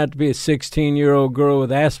turns out to be a 16-year-old girl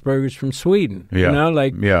with Asperger's from Sweden.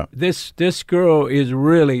 Yeah. This girl is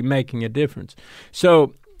really making a difference.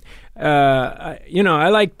 So, I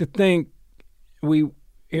like to think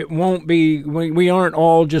it won't be, we aren't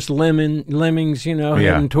all just lemmings,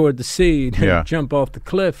 heading toward the sea to jump off the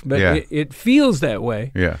cliff. But it feels that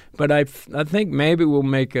way. Yeah. But I think maybe we'll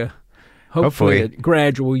make hopefully a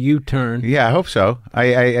gradual U-turn. Yeah, I hope so.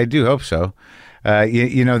 I do hope so.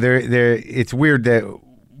 It's weird that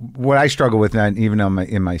what I struggle with, even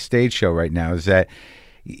in my stage show right now, is that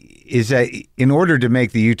in order to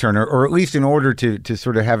make the U-turn, or at least in order to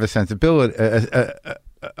sort of have a sensibility,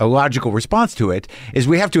 a logical response to it, is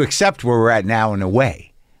we have to accept where we're at now in a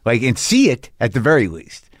way, and see it at the very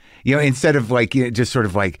least, instead of just sort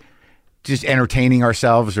of just entertaining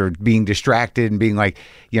ourselves or being distracted and being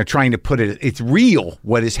trying to put it's real.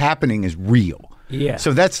 What is happening is real. Yeah.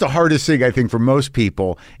 So that's the hardest thing, I think, for most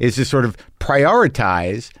people, is to sort of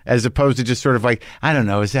prioritize as opposed to just sort of I don't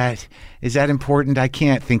know, is that important? I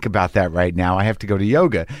can't think about that right now. I have to go to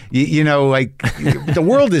yoga. The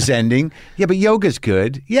world is ending. Yeah, but yoga's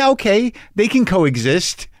good. Yeah, okay. They can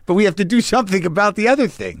coexist, but we have to do something about the other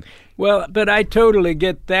thing. Well, but I totally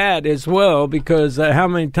get that as well, because how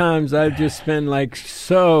many times I've just been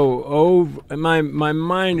so over, my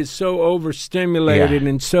mind is so overstimulated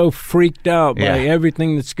and so freaked out by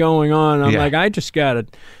everything that's going on. I'm I just got to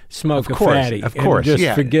smoke a fatty and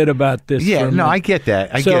just forget about this. Yeah, no, I get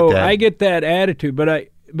that. I get that attitude, but I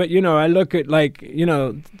look at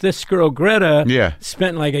this girl Greta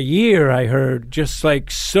spent a year, I heard, just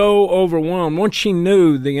so overwhelmed. Once she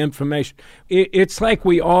knew the information, it's like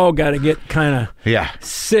we all got to get kind of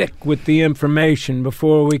sick with the information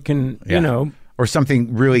before we can, or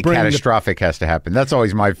something really catastrophic has to happen. That's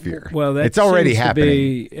always my fear. Well, it's already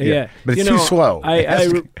happening. But it's too slow.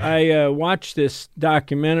 I watched this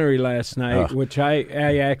documentary last night, which I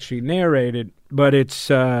actually narrated. But it's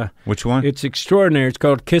which one? It's extraordinary. It's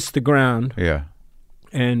called Kiss the Ground. Yeah.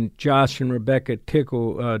 And Josh and Rebecca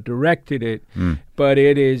Tickle directed it. But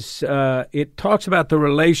it is it talks about the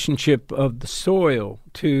relationship of the soil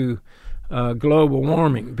to global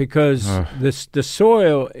warming, because the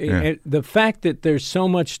soil, the fact that there's so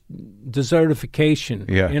much desertification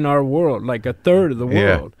in our world, a third of the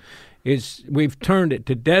world. We've turned it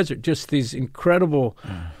to desert. Just these incredible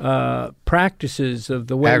practices of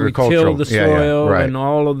the way we till the soil and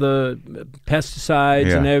all of the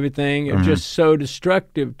pesticides and everything are just so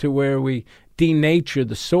destructive to where we denature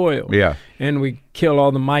the soil. Yeah. And we kill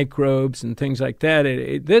all the microbes and things like that.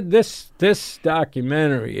 This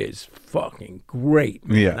documentary is fucking great,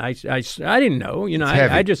 man. Yeah. I didn't know,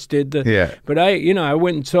 I just did but I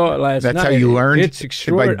went and saw it last night. That's how you learned? It's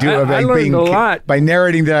extraordinary. I learned a lot. By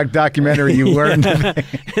narrating that documentary, you learned.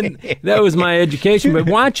 And that was my education, but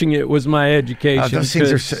watching it was my education. Those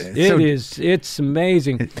things are it's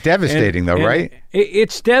amazing. It's devastating, right?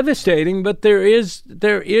 It's devastating, but there is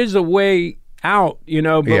a way out,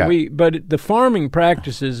 but the farming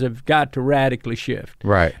practices have got to radically shift.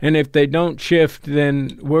 Right. And if they don't shift,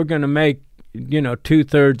 then we're going to make,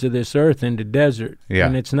 2/3 of this earth into desert. Yeah.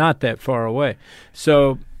 And it's not that far away.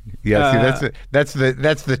 So that's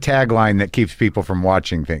the tagline that keeps people from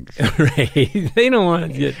watching things. Right. They don't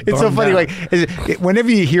want to get It's so funny,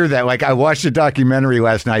 whenever you hear that, I watched a documentary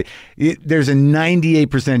last night, there's a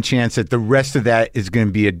 98% chance that the rest of that is going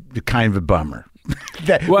to be a kind of a bummer.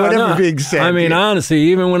 Being said. I mean, honestly,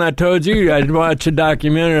 even when I told you I'd watch a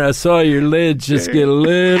documentary, I saw your lids just get a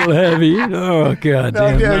little heavy. Oh, God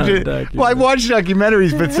damn. Well, I watch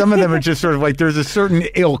documentaries, but some of them are just sort of there's a certain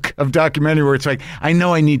ilk of documentary where it's I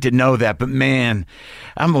know I need to know that, but man,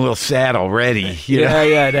 I'm a little sad already.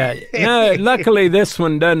 Yeah. No, luckily, this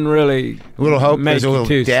one doesn't really a little hope. There's a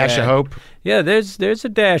little dash of hope. Yeah, there's a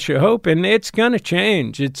dash of hope, and it's going to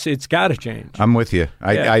change. It's got to change. I'm with you.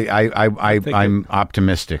 I'm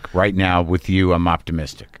optimistic right now. With you, I'm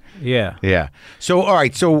optimistic. Yeah. Yeah. So, all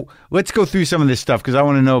right. So let's go through some of this stuff, because I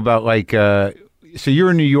want to know about so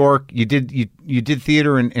you're in New York. You did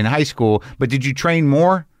theater in high school, but did you train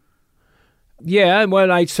more? Yeah,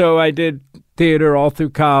 well, I did theater all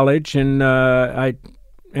through college, and I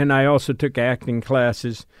also took acting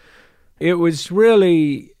classes. It was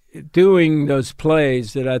really doing those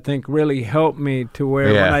plays that I think really helped me to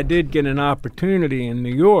where when I did get an opportunity in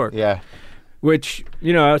New York, which,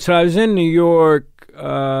 so I was in New York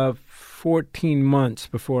 14 months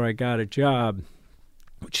before I got a job,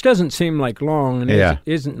 which doesn't seem like long, and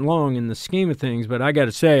isn't long in the scheme of things, but I got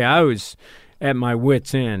to say, I was at my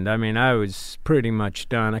wit's end. I mean, I was pretty much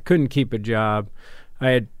done. I couldn't keep a job. I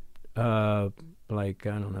had,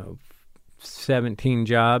 17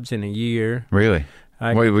 jobs in a year. Really?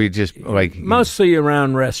 We just mostly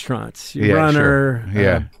around restaurants.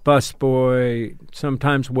 Runner, busboy,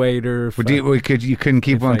 sometimes waiter. You couldn't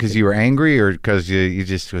keep one because you were angry, or because you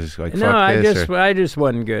just was like, no, fuck this? I just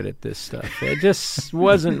wasn't good at this stuff. It just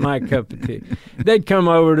wasn't my cup of tea. They'd come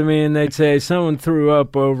over to me and they'd say, someone threw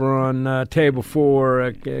up over on table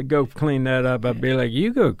 4. Go clean that up. I'd be like,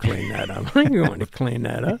 you go clean that up. I ain't going to clean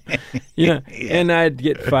that up. And I'd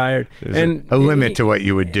get fired. There's a limit to what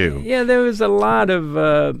you would do. Yeah, there was a lot of.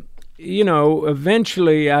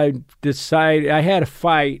 Eventually I decided I had a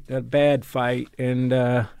bad fight,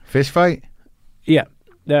 and fist fight. Yeah,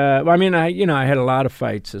 I had a lot of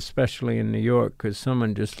fights, especially in New York, because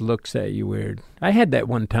someone just looks at you weird. I had that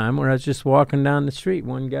one time where I was just walking down the street.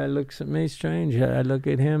 One guy looks at me strange. I look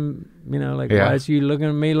at him, why is you looking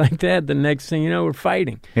at me like that? The next thing you know, we're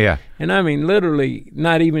fighting. Yeah, and I mean, literally,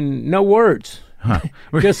 no words. Huh.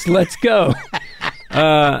 Just let's go.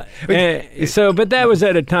 But that was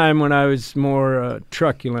at a time when I was more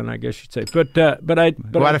truculent, I guess you'd say. But a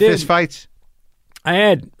lot of fist fights.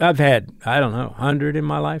 I've had, I don't know, 100 in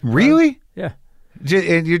my life. Really? Yeah.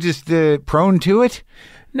 And you're just prone to it?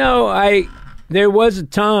 No, there was a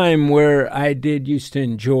time where I used to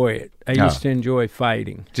enjoy it. I used to enjoy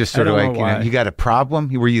fighting. Just sort of like, you got a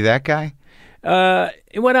problem? Were you that guy?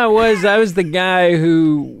 What I was the guy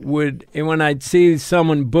who would, when I'd see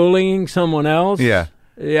someone bullying someone else,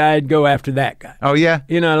 I'd go after that guy. Oh, yeah?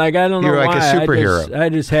 I don't know why. You're like a superhero. I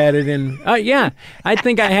just had it in, I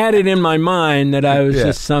think I had it in my mind that I was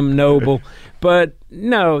just some noble. But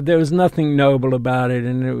no, there was nothing noble about it,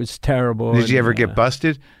 and it was terrible. Did you ever get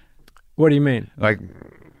busted? What do you mean? Like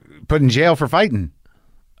put in jail for fighting?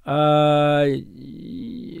 No,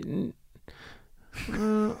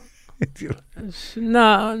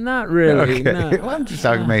 not really. Okay. No. Well, I'm just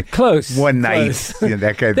talking about close. One night. Close.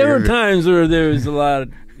 That kind of there were times where there was a lot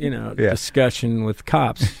of, discussion with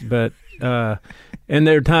cops, but and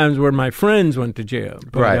there were times where my friends went to jail.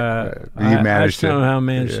 But, you managed to. I somehow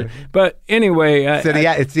managed to. But anyway,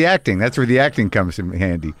 it's the acting. That's where the acting comes in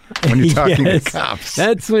handy when you're talking to cops.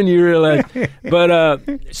 That's when you realize. But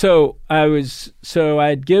so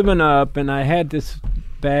I'd given up, and I had this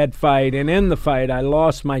bad fight, and in the fight I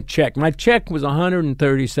lost my check. My check was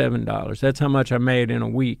 $137. That's how much I made in a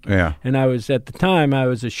week. Yeah. And I was at the time I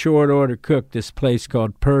was a short order cook, this place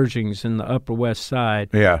called Pershing's in the Upper West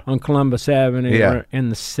Side. Yeah. On Columbus Avenue or in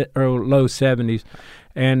the low 70s.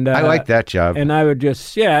 And I like that job. And I would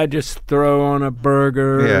just throw on a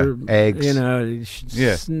burger,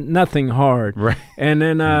 eggs. Nothing hard. Right. And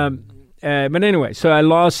then but anyway, so I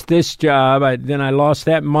lost this job. Then I lost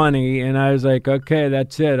that money, and I was like, okay,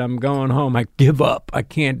 that's it. I'm going home. I give up. I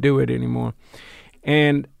can't do it anymore.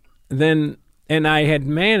 And I had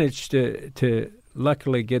managed to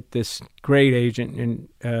luckily get this great agent, and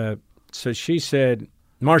so she said,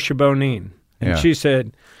 Marcia Bonine, and she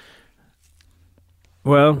said,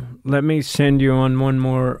 well, let me send you on one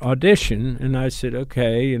more audition. And I said,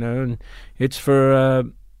 okay, and it's for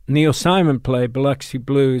Neil Simon play, Biloxi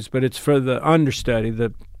Blues, but it's for the understudy.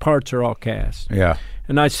 The parts are all cast. Yeah.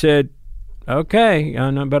 And I said, okay,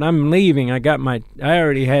 but I'm leaving. I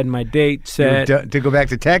already had my date set. To go back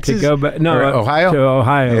to Texas? To go back, no, Ohio? To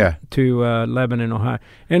Ohio. Yeah. To Lebanon, Ohio.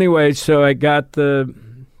 Anyway, so I got the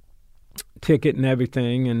ticket and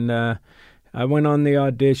everything, and I went on the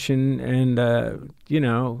audition, and then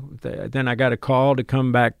I got a call to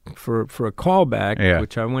come back for a callback,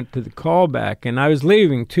 which I went to the callback, and I was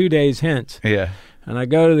leaving 2 days hence. Yeah. And I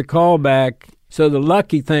go to the callback. So the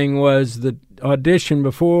lucky thing was the audition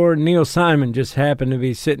before Neil Simon just happened to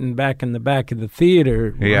be sitting back in the back of the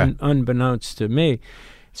theater, unbeknownst to me.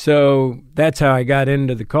 So that's how I got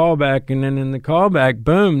into the callback, and then in the callback,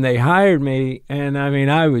 boom, they hired me, and I mean,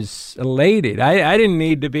 I was elated. I didn't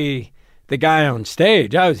need to be the guy on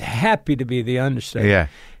stage. I was happy to be the understudy. Yeah.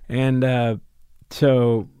 And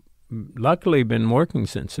so luckily been working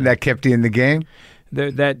since then. That kept you in the game?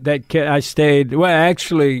 I stayed, well,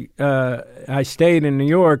 actually, I stayed in New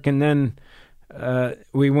York, and then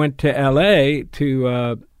we went to L.A.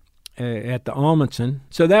 to at the Almonson.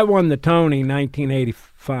 So that won the Tony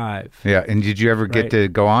 1985. Yeah, and did you ever get Right. to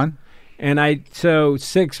go on? And so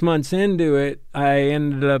 6 months into it, I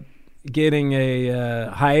ended up getting a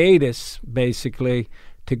hiatus, basically,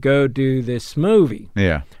 to go do this movie.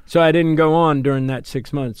 Yeah. So I didn't go on during that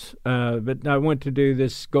 6 months, but I went to do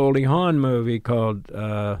this Goldie Hawn movie called,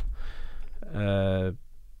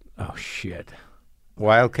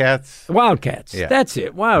 Wildcats? Wildcats. Yeah. That's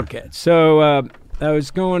it, Wildcats. So I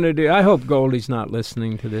was going to do, I hope Goldie's not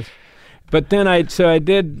listening to this. But then I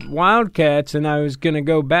did Wildcats, and I was going to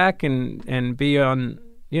go back and be on,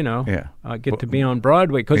 Yeah. get to be on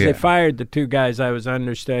Broadway, because Yeah. they fired the two guys I was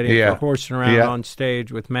understudying Yeah. for horsing around Yeah. on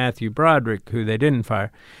stage with Matthew Broderick, who they didn't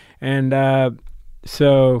fire. And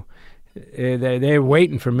so they were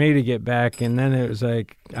waiting for me to get back, and then it was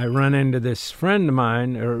like I run into this friend of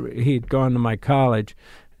mine, or he'd gone to my college,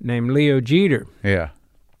 named Leo Jeter. Yeah.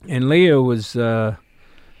 And Leo was a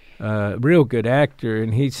real good actor,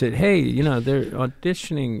 and he said, "Hey, they're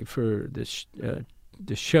auditioning for this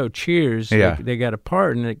the show Cheers. Yeah. They got a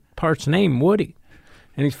part, and the part's named Woody,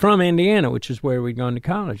 and he's from Indiana, which is where we'd gone to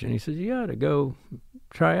college." And he says, "You ought to go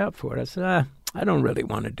try out for it." I said, "I don't really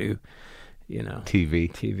want to do, TV.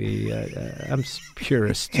 TV. I'm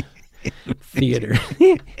purist theater."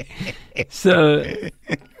 So,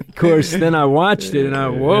 of course, then I watched it,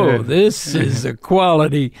 and whoa, this is a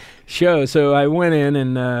quality show. So I went in,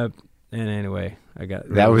 and anyway, I got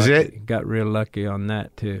That was lucky. it? Got real lucky on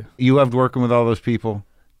that too. You loved working with all those people?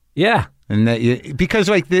 Yeah, And because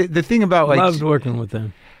like the thing about like loved working with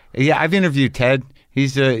them. yeah, I've interviewed Ted.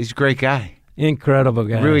 He's a great guy. Incredible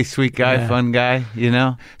guy. Really sweet guy, Yeah. fun guy,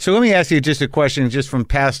 So let me ask you just a question just from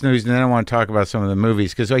past news, and then I want to talk about some of the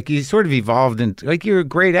movies, because like you sort of evolved into, like, you're a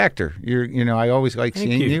great actor. I always like Thank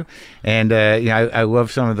seeing you. you. And I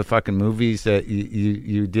love some of the fucking movies that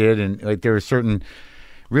you did, and like there were certain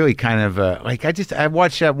really kind of I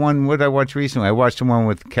watched that one. What did I watch recently? I watched the one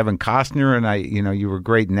with Kevin Costner, and you were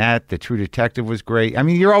great in that. The True Detective was great. I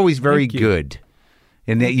mean, you're always very Thank you. good,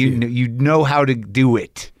 and that you know how to do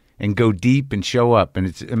it and go deep and show up, and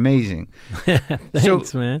it's amazing.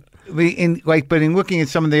 Thanks, man. In looking at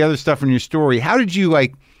some of the other stuff in your story, how did you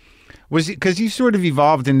was it because you sort of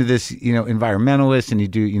evolved into this environmentalist, and you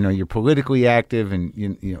do you're politically active, and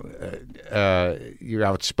you're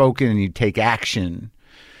outspoken, and you take action.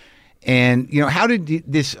 And how did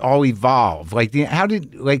this all evolve? How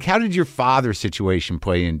did your father's situation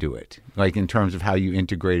play into it? Like in terms of how you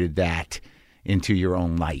integrated that into your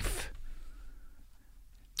own life?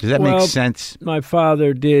 Does that make sense? My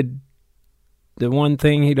father did. The one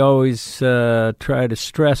thing he'd always try to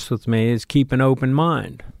stress with me is keep an open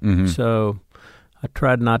mind. Mm-hmm. So I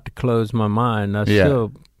tried not to close my mind. I Yeah.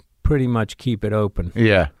 still pretty much keep it open.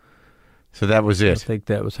 Yeah. So that was I it. think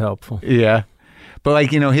that was helpful. Yeah. But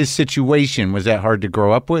his situation, was that hard to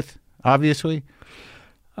grow up with, obviously?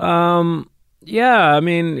 Yeah, I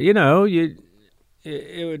mean,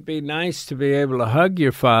 it would be nice to be able to hug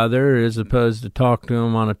your father as opposed to talk to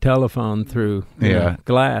him on a telephone through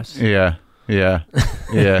glass. Yeah. Yeah.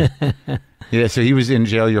 Yeah. Yeah. So he was in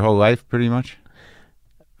jail your whole life, pretty much?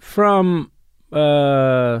 From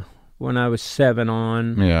when I was 7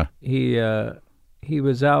 on, Yeah. he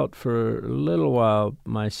was out for a little while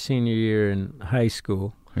my senior year in high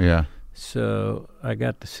school. Yeah. So I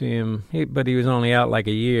got to see him, but he was only out like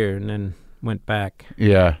a year and then went back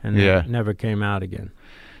Yeah. and Yeah. never came out again.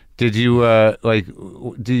 Did you,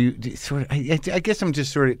 do you sort of, I guess I'm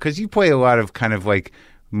just sort of, because you play a lot of kind of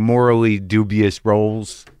morally dubious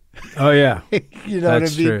roles. Oh, yeah. You know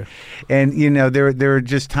That's what I mean? true. And there are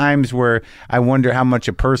just times where I wonder how much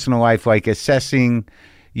a personal life, assessing,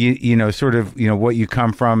 sort of what you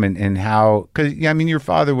come from and how, because your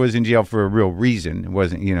father was in jail for a real reason. It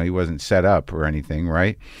wasn't he wasn't set up or anything,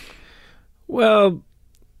 right? Well,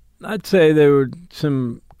 I'd say there were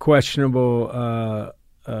some questionable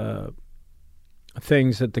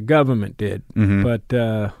things that the government did, Mhm. but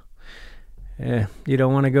you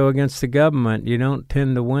don't want to go against the government. You don't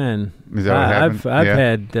tend to win. Is that what happened? I've Yeah.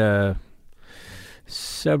 had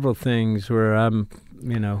several things where I'm,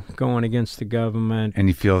 going against the government, And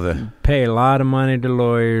you feel the pay a lot of money to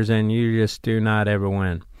lawyers, and you just do not ever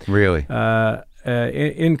win. really,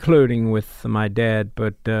 Including with my dad.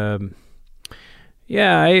 But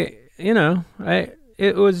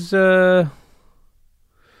it was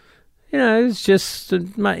it's just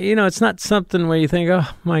it's not something where you think, oh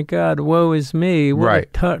my God, woe is me, what Right.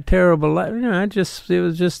 a terrible life. It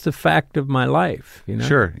was just a fact of my life.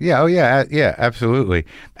 Sure. Yeah. Oh, yeah. Yeah. Absolutely.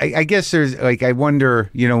 I guess there's like, I wonder,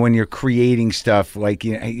 when you're creating stuff, like,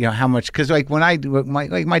 how much, because like when I do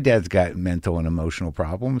my dad's got mental and emotional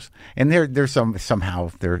problems, and there's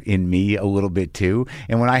somehow they're in me a little bit too.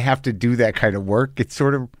 And when I have to do that kind of work, it's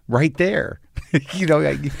sort of right there.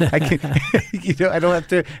 I can, I don't have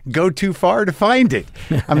to go too far to find it.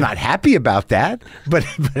 I'm not happy about that, but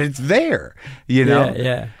it's there,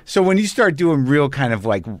 Yeah. So when you start doing real kind of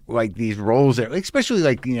like these roles, especially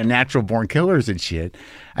like natural born killers and shit,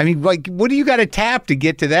 I mean, like, what do you got to tap to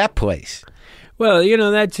get to that place? Well,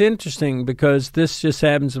 that's interesting because this just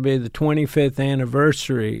happens to be the 25th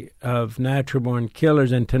anniversary of Natural Born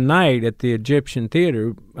Killers, and tonight at the Egyptian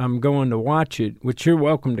Theater, I'm going to watch it, which you're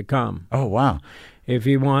welcome to come. Oh, wow. If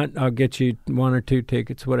you want, I'll get you 1 or 2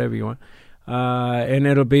 tickets, whatever you want. And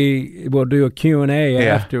we'll do a Q&A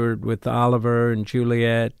afterward with Oliver and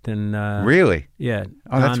Juliet and... really? Yeah.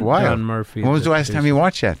 Oh, that's wild. Don Murphy. When was the last time you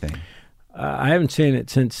watched that thing? I haven't seen it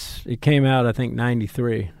since it came out, I think,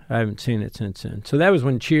 93. I haven't seen it since then. So that was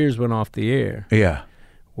when Cheers went off the air. Yeah.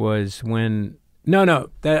 Was when... No,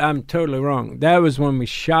 I'm totally wrong. That was when we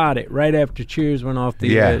shot it, right after Cheers went off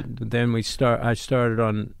the air. Then I started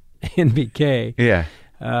on NBK. Yeah.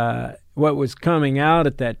 What was coming out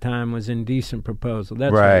at that time was Indecent Proposal.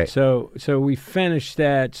 That's right. So we finished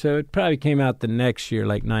that. So it probably came out the next year,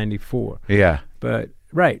 like 94. Yeah. But,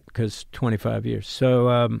 right, because 25 years.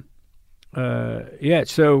 So...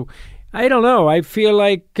 so I don't know. I feel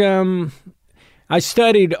like I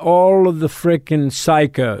studied all of the frickin'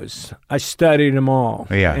 psychos. I studied them all.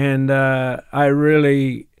 Yeah. And I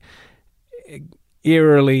really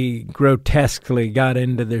eerily, grotesquely got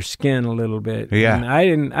into their skin a little bit. Yeah.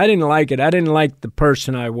 And I didn't like it. I didn't like the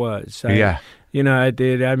person I was. Yeah. I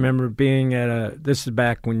did. I remember being at this is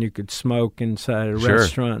back when you could smoke inside a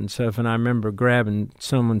restaurant and stuff, and I remember grabbing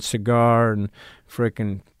someone's cigar and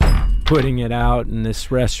frickin' putting it out in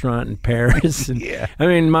this restaurant in Paris. And, yeah. I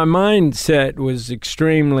mean, my mindset was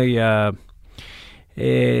extremely volatile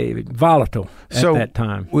at that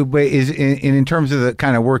time. In terms of the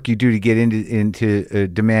kind of work you do to get into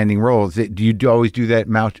demanding roles, do you always do that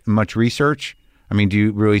much research? I mean, do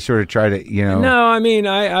you really sort of try to, No, I mean,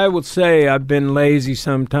 I will say I've been lazy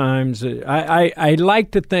sometimes. I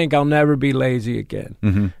like to think I'll never be lazy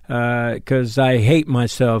again because I hate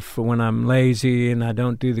myself when I'm lazy and I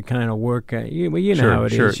don't do the kind of work. You know how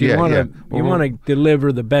it is. You want to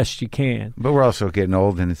deliver the best you can. But we're also getting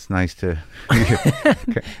old, and it's nice to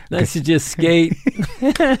nice to just skate.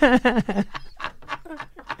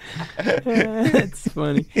 That's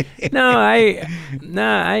funny. I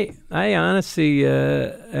honestly,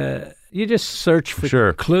 you just search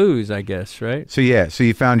for clues, I guess, right? So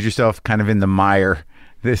you found yourself kind of in the mire,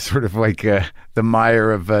 this sort of like the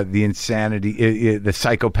mire of the insanity, the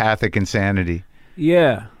psychopathic insanity.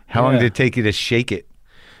 Yeah. How long did it take you to shake it?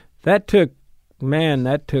 That took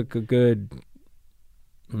a good,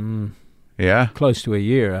 close to a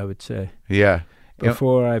year, I would say. Yeah.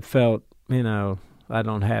 Before I felt, I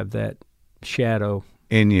don't have that shadow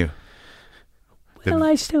in you. Well,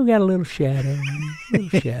 I still got a little shadow.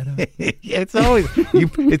 It's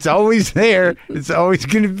always there. It's always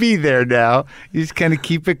going to be there now. You just kind of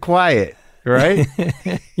keep it quiet, right?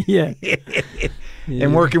 Yeah.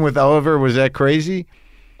 And working with Oliver, was that crazy?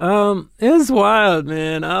 It was wild,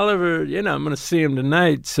 man. Oliver, I'm going to see him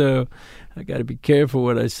tonight, so I got to be careful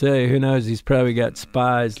what I say. Who knows? He's probably got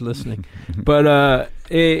spies listening. But,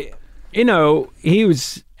 he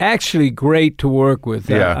was actually great to work with.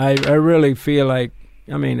 Yeah. I really feel like,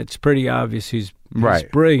 it's pretty obvious he's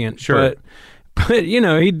brilliant. Sure. But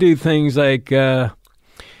he'd do things like,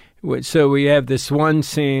 so we have this one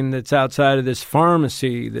scene that's outside of this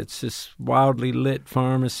pharmacy, that's this wildly lit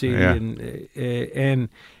pharmacy, yeah. and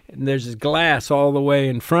there's this glass all the way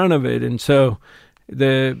in front of it. And so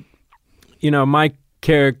my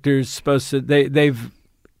character's supposed to, they've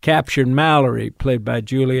captured Mallory, played by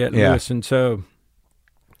Juliette Lewis, and so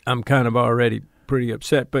I'm kind of already pretty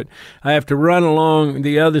upset. But I have to run along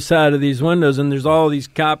the other side of these windows, and there's all these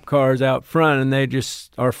cop cars out front, and they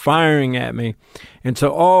just are firing at me. And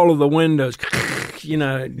so all of the windows, get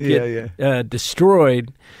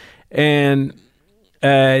destroyed. And,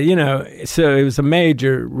 so it was a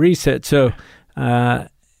major reset. So,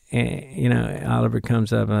 Oliver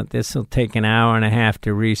comes up, this will take an hour and a half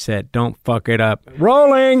to reset. Don't fuck it up.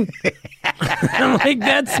 Rolling! I'm like,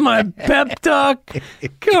 that's my pep talk?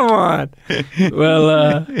 Come on.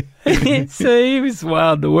 Well, so he was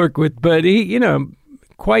wild to work with, but he,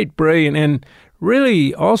 quite brilliant and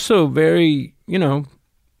really also very,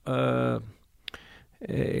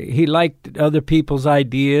 he liked other people's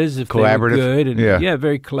ideas if they were good, and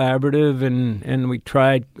very collaborative, and we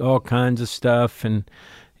tried all kinds of stuff, and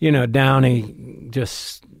Downey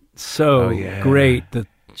just so great, the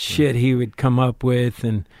shit he would come up with,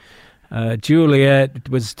 and Juliet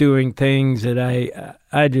was doing things that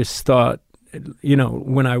I just thought,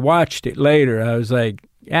 when I watched it later, I was like,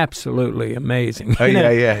 absolutely amazing.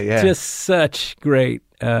 Just such great.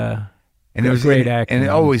 And it was great acting, and it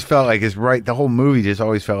always felt like the whole movie just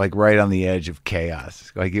always felt like right on the edge of chaos.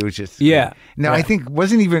 Like it was just I think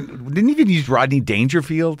didn't even use Rodney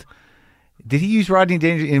Dangerfield. Did he use Rodney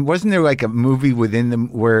Dangerfield? And wasn't there like a movie within them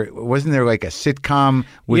wasn't there like a sitcom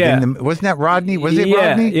within them? Wasn't that Rodney? Was it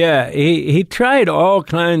Rodney? Yeah, he tried all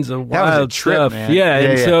kinds of wild trip, stuff.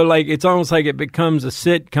 Man. So like it's almost like it becomes a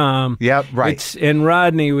sitcom. Yep, right. And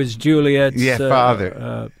Rodney was Juliet's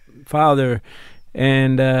father,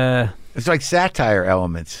 and. It's like satire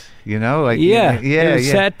elements, like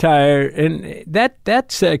satire, and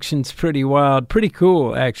that section's pretty wild, pretty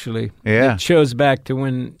cool actually. Yeah, it shows back to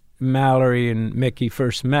when Mallory and Mickey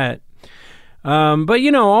first met.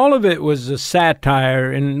 But all of it was a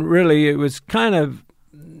satire, and really it was kind of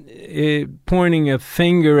pointing a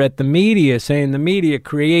finger at the media, saying the media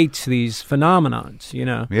creates these phenomenons.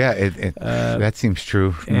 Yeah, that seems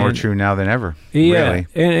true, more true now than ever. Yeah, really.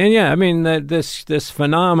 and I mean this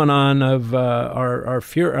phenomenon of our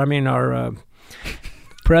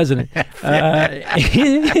president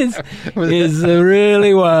is a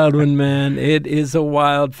really wild one, man. It is a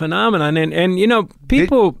wild phenomenon, and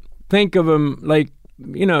people think of him like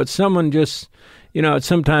someone just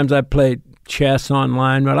sometimes I play chess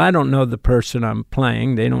online, but I don't know the person I'm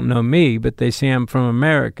playing. They don't know me, but they say I'm from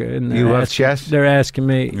America. And you love chess? They're asking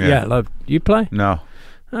me, I love. You play? No.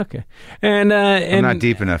 Okay. And I'm not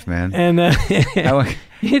deep enough, man. And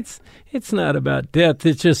it's not about depth.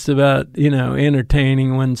 It's just about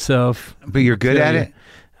entertaining oneself. But you're good at it.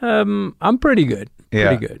 I'm pretty good. Yeah.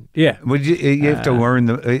 Pretty good. Yeah. Would you have to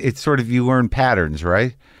learn it's sort of you learn patterns,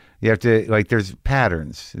 right? You have to there's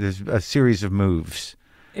patterns. There's a series of moves.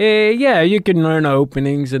 You can learn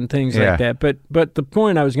openings and things like that. But the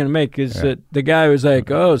point I was going to make is that the guy was like,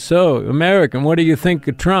 "Oh, so American, what do you think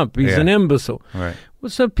of Trump? He's an imbecile." Right. Well,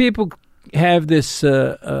 so people have this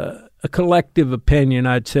a collective opinion,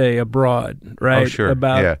 I'd say, abroad, right? Oh, sure.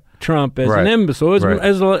 About Trump as an imbecile,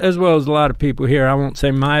 as well as a lot of people here. I won't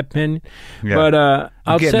say my opinion, but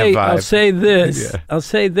I'll say this. I'll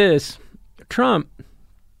say this. Trump.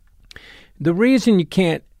 The reason you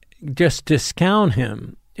can't just discount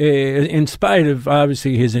him, in spite of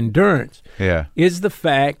obviously his endurance, is the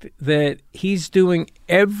fact that he's doing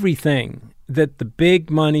everything that the big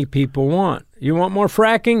money people want. You want more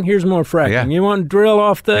fracking? Here's more fracking. Yeah. You want to drill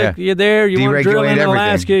off the? You're there. You want to drill in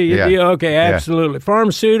Alaska? Okay, absolutely.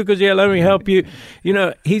 Pharmaceuticals? Let me help you.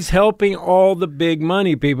 He's helping all the big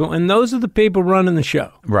money people, and those are the people running the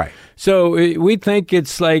show. Right. So we think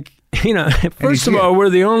it's like. First of all, we're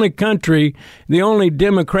the only country, the only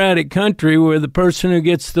democratic country where the person who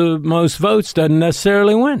gets the most votes doesn't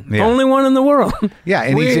necessarily win. Yeah. Only one in the world. Yeah,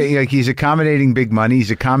 and he's accommodating big money, he's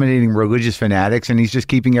accommodating religious fanatics, and he's just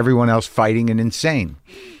keeping everyone else fighting and insane.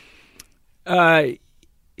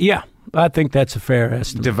 Yeah, I think that's a fair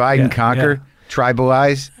estimate. Divide and conquer,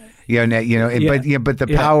 tribalize. But the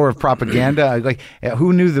power of propaganda,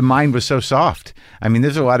 who knew the mind was so soft? I mean,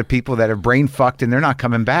 there's a lot of people that are brain fucked and they're not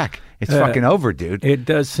coming back. It's fucking over, dude. It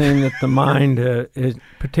does seem that the mind, is,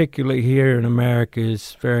 particularly here in America,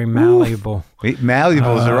 is very malleable.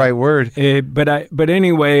 Malleable is the right word. But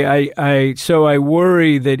anyway, I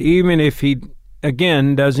worry that even if he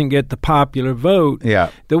again doesn't get the popular vote,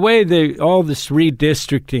 the way all this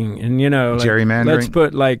redistricting and gerrymandering, let's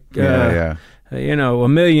put a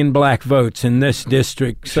million black votes in this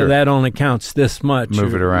district, so that only counts this much.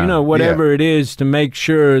 Move it around. Whatever it is to make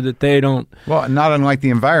sure that they don't. Well, not unlike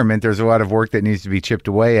the environment, there's a lot of work that needs to be chipped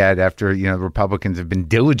away at after, Republicans have been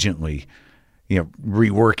diligently,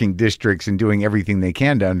 reworking districts and doing everything they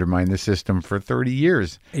can to undermine the system for 30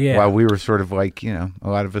 years. Yeah. While we were sort of like, a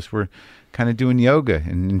lot of us were kind of doing yoga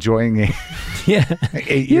and enjoying 8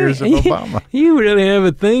 years of Obama. You really have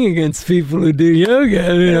a thing against people who do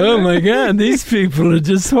yoga. I mean, oh my God, these people are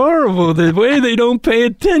just horrible. The way they don't pay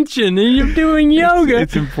attention, and you're doing yoga.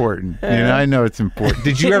 It's important. I know it's important.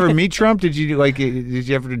 Did you ever meet Trump? Did you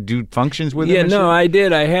ever do functions with him? Yeah, no, I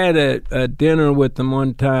did. I had a dinner with him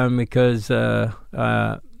one time because, what's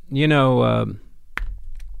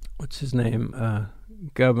his name?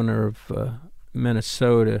 Governor of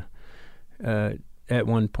Minnesota. At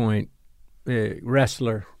one point,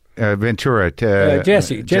 wrestler Ventura.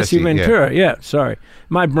 Jesse Ventura. Yeah, sorry.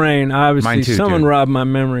 My brain, obviously, Mine too, someone dude. robbed my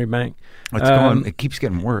memory bank. It keeps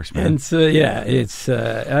getting worse, man. And so, it's.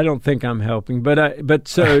 I don't think I'm helping, but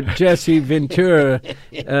so Jesse Ventura,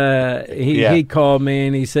 he called me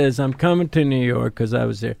and he says, I'm coming to New York because I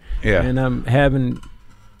was there, and I'm having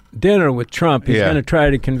dinner with Trump. He's going to try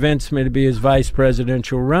to convince me to be his vice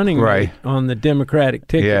presidential running mate on the Democratic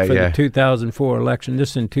ticket for the 2004 election.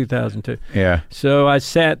 This is in 2002. Yeah. So I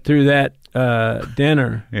sat through that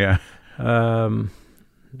dinner. Yeah.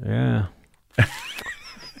 Yeah.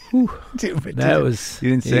 Dude, That was. You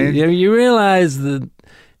didn't say anything? You realize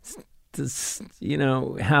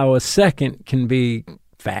how a second can be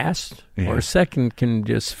fast, or a second can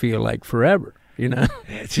just feel like forever. You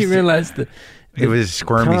realize that. It was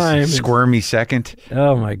a squirmy second.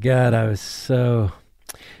 Oh my God, I was so.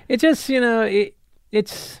 It just,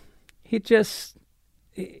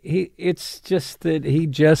 it's just that he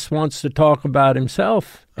just wants to talk about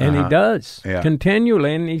himself, and he does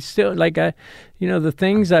continually, and he's still the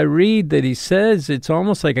things I read that he says, it's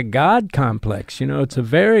almost like a God complex.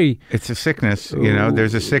 It's a sickness.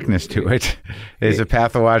 There's a sickness to it. There's a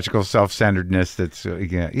pathological self-centeredness that's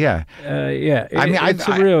it's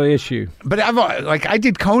a real issue. But I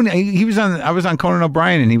did Conan. I was on Conan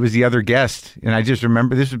O'Brien, and he was the other guest, and I just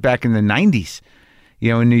remember this was back in the 90s.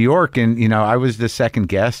 In New York, and I was the second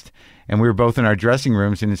guest, and we were both in our dressing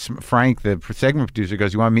rooms, and Frank, the segment producer,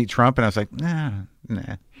 goes, "You want to meet Trump?" And I was like, "Nah."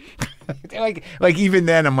 like even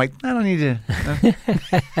then, I'm like, I don't need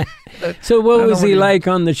to. So what was he like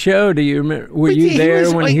on the show? Do you remember? Were you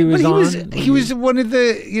there when he was on? He was one of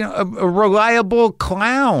the, a reliable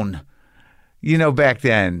clown. Back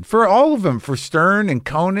then, for all of them, for Stern and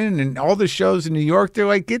Conan and all the shows in New York, they're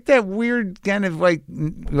like, get that weird kind of like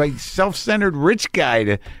self-centered rich guy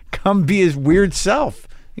to come be his weird self.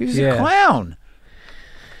 He was a clown.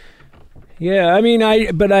 Yeah, I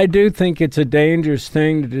do think it's a dangerous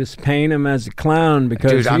thing to just paint him as a clown,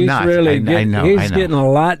 because Dude, he's really getting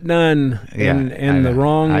a lot done in the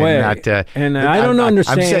wrong way. I don't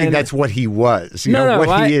understand. I'm saying that's what he was. He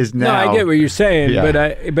is now. No, I get what you're saying,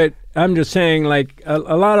 but I'm just saying, like, a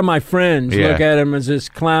lot of my friends look at him as this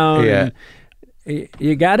clown. Yeah. And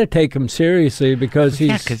you got to take him seriously, because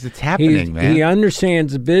because it's happening, man. He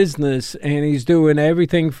understands business, and he's doing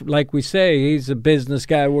everything. Like we say, he's a business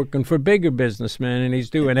guy working for bigger bullsmen, and he's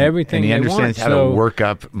doing everything. And he understands how to work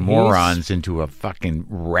up morons into a fucking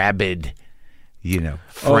rabid,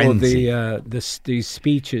 frenzy. These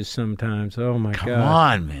speeches sometimes. Oh my God! Come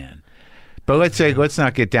on, man. But let's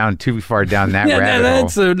not get down too far down that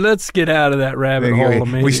rabbit hole. Let's get out of that rabbit hole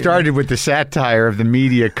immediately. We started with the satire of the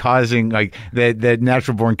media causing the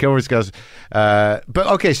natural born killers goes. But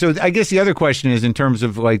okay, so I guess the other question is in terms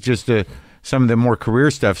of just some of the more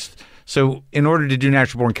career stuff. So in order to do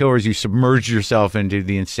natural born killers, you submerge yourself into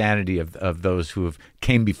the insanity of those who have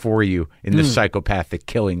came before you in the psychopathic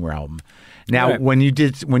killing realm. Now, when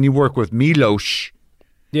you work with Milos,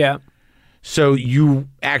 so you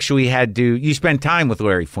actually you spent time with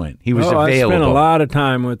Larry Flint. He was available. I spent a lot of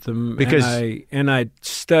time with him, because I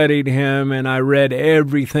studied him, and I read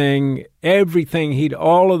everything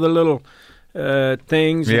all of the little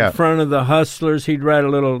things in front of the Hustlers. He'd write a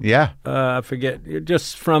little I forget,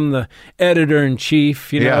 just from the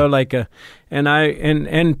editor-in-chief, and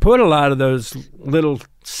put a lot of those little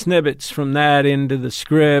snippets from that into the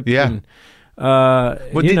script.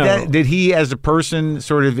 Did he as a person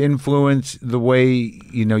sort of influence the way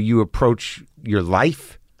you approach your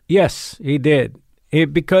life? Yes, he did.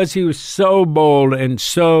 Because he was so bold, and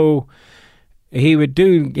so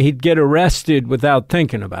he'd get arrested without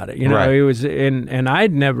thinking about it. He was and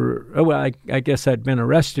I'd never. I guess I'd been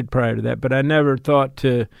arrested prior to that, but I never thought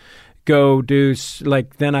to go do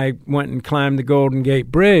then I went and climbed the Golden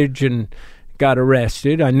Gate Bridge and got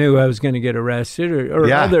arrested. I knew I was going to get arrested,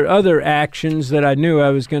 or other actions that I knew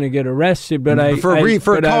I was going to get arrested. But I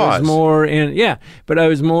was more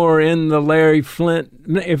in the Larry Flint.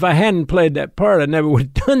 If I hadn't played that part, I never would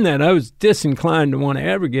have done that. I was disinclined to want to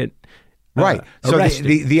ever get So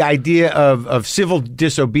the idea of civil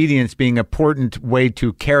disobedience being an important way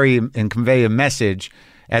to carry and convey a message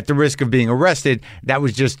at the risk of being arrested, that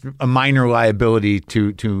was just a minor liability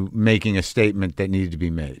to making a statement that needed to be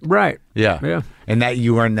made. Right. Yeah. And that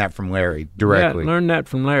you learned that from Larry directly. Yeah, learned that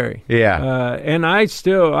from Larry. Yeah. And I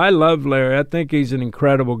love Larry. I think he's an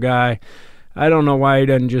incredible guy. I don't know why he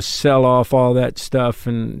doesn't just sell off all that stuff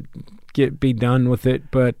and be done with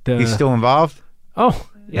it. But he's still involved? Oh,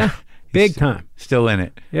 yeah. big time. Still in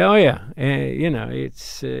it. Yeah, oh yeah,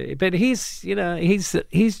 it's. But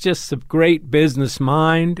he's just a great business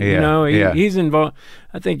mind. He's involved.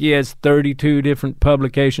 I think he has 32 different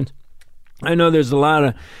publications. I know there's a lot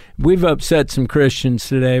of. We've upset some Christians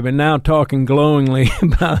today, but now talking glowingly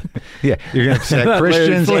about. Yeah, you're going to upset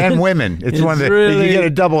Christians and women. It's one of the. Really, you get a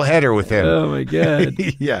double header with him. Oh my God.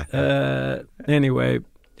 Yeah. Anyway,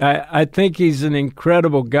 I think he's an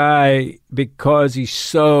incredible guy because he's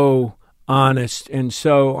so honest and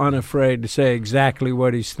so unafraid to say exactly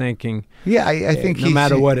what he's thinking. Yeah, I think no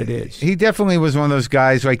matter what it is. He definitely was one of those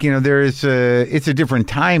guys, like, it's a different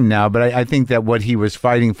time now, but I think that what he was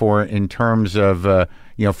fighting for in terms of,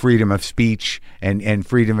 freedom of speech and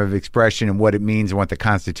freedom of expression and what it means and what the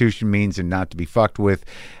Constitution means and not to be fucked with,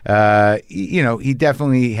 he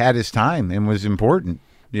definitely had his time and was important.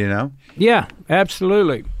 Yeah,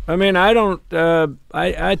 absolutely. I mean, I don't.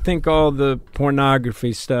 I think all the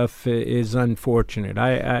pornography stuff is unfortunate.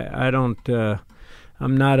 I don't.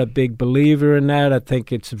 I'm not a big believer in that. I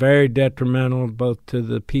think it's very detrimental both to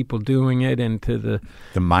the people doing it and to the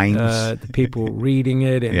minds, the people reading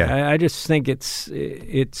it. And yeah. I just think it's.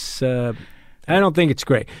 I don't think it's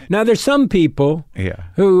great. Now, there's some people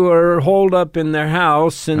who are holed up in their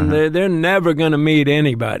house and they're never going to meet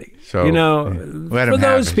anybody. So, for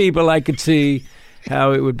those people, I could see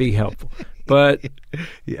how it would be helpful. But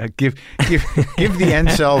give the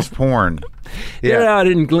incels porn. They're out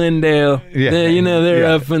in Glendale. Yeah. They're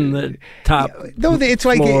up in the top. No, it's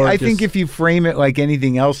like I think if you frame it like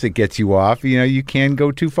anything else that gets you off, you can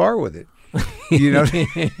go too far with it.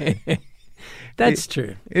 That's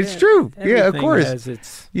true. It's true. Yeah, of course.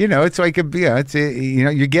 It's like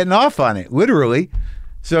you're getting off on it, literally.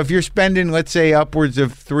 So if you're spending, let's say, upwards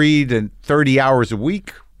of 3 to 30 hours a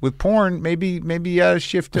week with porn, maybe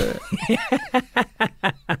shift to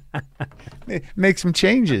make some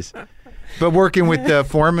changes. But working with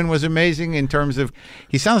Foreman was amazing in terms of,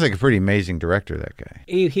 he sounds like a pretty amazing director, that guy.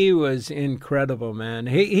 He was incredible, man.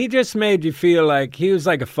 He just made you feel like he was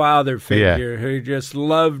like a father figure who just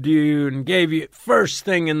loved you and gave you first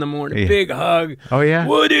thing in the morning, big hug. Oh, yeah?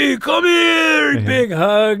 Woody, come here, big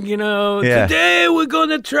hug, Today we're going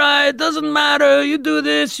to try, it doesn't matter, you do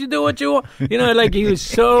this, you do what you want. Like he was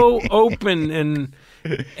so open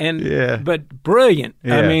but brilliant.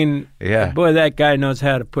 I mean, boy, that guy knows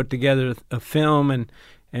how to put together a film and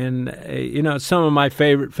some of my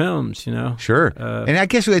favorite films. Sure. And I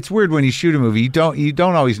guess it's weird when you shoot a movie. You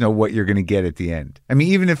don't always know what you're going to get at the end. I mean,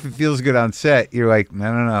 even if it feels good on set, you're like, I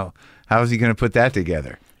don't know, how is he going to put that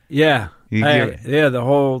together? Yeah, the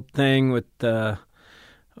whole thing with.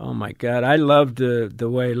 Oh my God! I loved the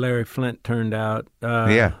way Larry Flint turned out.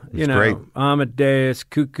 Great. Amadeus,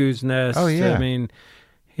 Cuckoo's Nest. Oh yeah. I mean,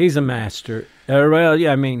 he's a master.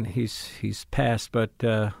 I mean, he's passed, but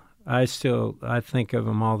I think of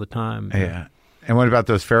him all the time. Yeah. And what about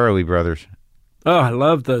those Farrelly brothers? Oh, I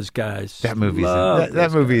love those guys. That movie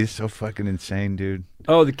is so fucking insane, dude.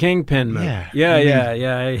 Oh, the Kingpin movie.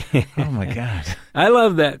 Yeah. Oh my God. I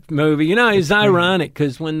love that movie. It's ironic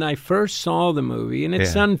because when I first saw the movie, and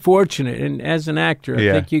it's unfortunate, and as an actor, I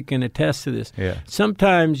think you can attest to this. Yeah.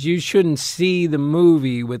 Sometimes you shouldn't see the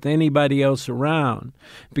movie with anybody else around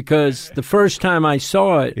because the first time I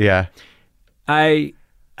saw it,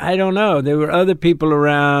 I don't know. There were other people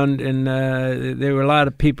around, and there were a lot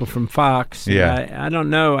of people from Fox. I don't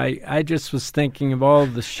know. I just was thinking of all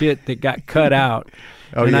the shit that got cut out.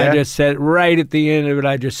 I just said, right at the end of it,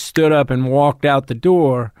 I just stood up and walked out the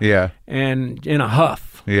door. Yeah. And in a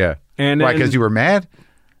huff. Yeah. And why? Because you were mad?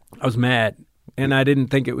 I was mad, and I didn't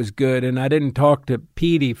think it was good, and I didn't talk to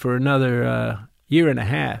Petey for another year and a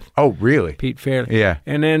half. Oh, really? Pete Fairley. Yeah.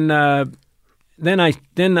 And then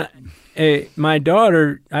my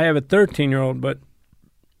daughter, I have a 13-year-old, but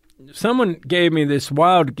someone gave me this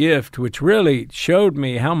wild gift, which really showed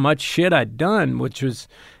me how much shit I'd done, which was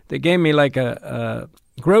they gave me like a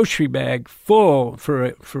grocery bag full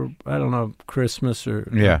for I don't know, Christmas or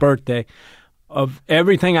birthday of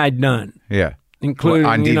everything I'd done. Yeah. Including,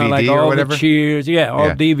 on DVD like or all whatever? the Cheers. Yeah, all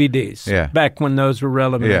DVDs. Yeah. Back when those were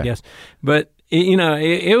relevant, I guess. But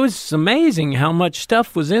it was amazing how much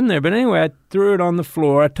stuff was in there. But anyway, I threw it on the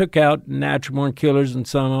floor. I took out Natural Born Killers and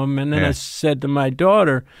some of them. And then I said to my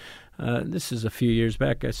daughter, this is a few years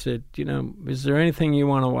back, I said, is there anything you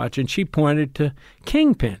want to watch? And she pointed to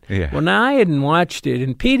Kingpin. Yeah. Well, now I hadn't watched it.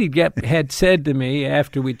 And Petey had said to me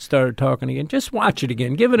after we'd started talking again, just watch it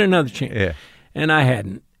again. Give it another chance. Yeah. And I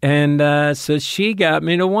hadn't. And so she got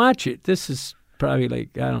me to watch it. This is probably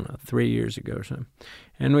like, 3 years ago or something.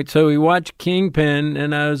 And so we watched Kingpin,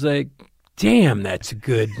 and I was like, damn, that's a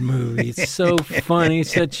good movie. It's so funny,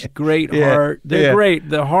 such great Yeah, heart. They're yeah. great.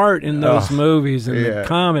 The heart in those movies and yeah. the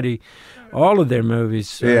comedy, all of their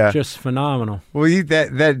movies are Yeah. just phenomenal. Well,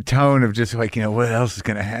 that tone of just like, what else is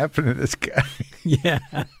going to happen to this guy? Yeah.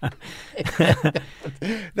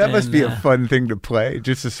 That must be a fun thing to play,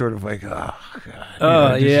 just to sort of like, oh, God. Oh,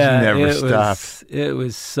 just yeah. never stop. It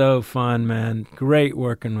was so fun, man. Great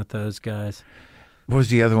working with those guys. What was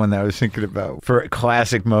the other one that I was thinking about for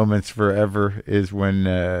classic moments forever is when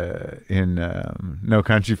in No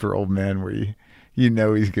Country for Old Men, where you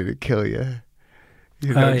know he's going to kill you.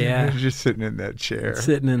 Oh, yeah. Just sitting in that chair.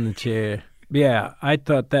 Sitting in the chair. Yeah, I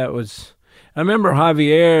thought that was... I remember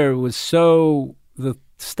Javier was so... The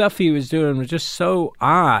stuff he was doing was just so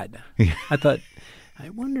odd. Yeah. I thought, I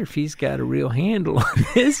wonder if he's got a real handle on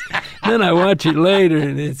this. Then I watch it later,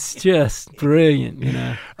 and it's just brilliant.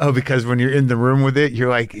 Oh, because when you're in the room with it, you're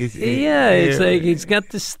like... It's like he's got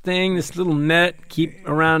this thing, this little net keep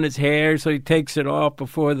around his hair, so he takes it off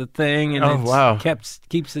before the thing, and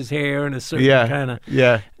keeps his hair in a certain kind of...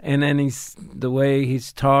 Yeah. And then the way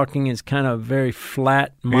he's talking is kind of very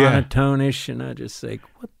flat, monotone-ish, and I just think,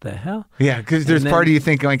 what the hell? Yeah, because there's part of you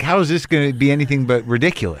thinking, like, how is this going to be anything but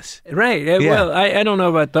ridiculous? Right. Well, I don't know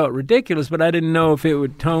if I thought ridiculous, but I didn't know if it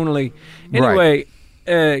would tonally... Anyway,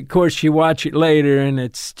 of course, you watch it later, and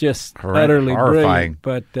it's just utterly horrifying.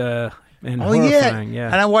 Brilliant. But... horrifying, yeah.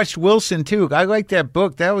 And I watched Wilson, too. I like that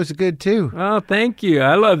book. That was good, too. Oh, thank you.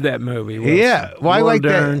 I love that movie, Wilson. Yeah. Well, I like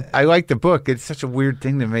Dern. that. I like the book. It's such a weird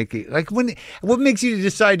thing to make it. Like, what makes you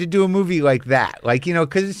decide to do a movie like that? Like,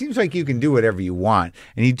 because it seems like you can do whatever you want.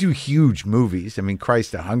 And you do huge movies. I mean,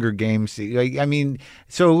 Christ, The Hunger Games.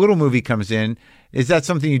 So a little movie comes in. Is that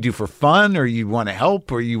something you do for fun, or you want to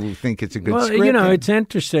help, or you think it's a good script? Well, it's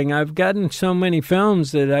interesting. I've gotten so many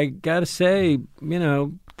films that I got to say,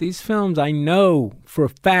 these films I know for a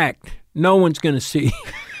fact no one's going to see.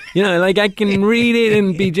 Like I can read it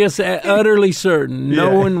and be just utterly certain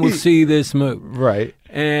no one will see this movie. Right.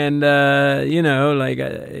 And, like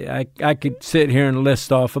I could sit here and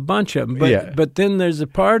list off a bunch of them. But then there's a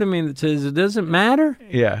part of me that says it doesn't matter.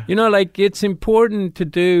 Yeah. Like it's important to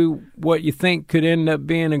do what you think could end up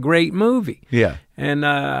being a great movie. Yeah. And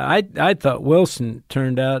I thought Wilson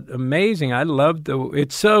turned out amazing. I loved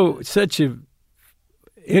it's such a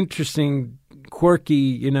interesting,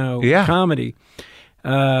 quirky, comedy.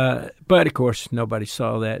 But of course, nobody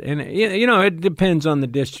saw that, and it depends on the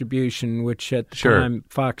distribution. Which at the time,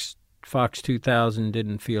 Fox 2000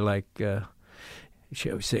 didn't feel like,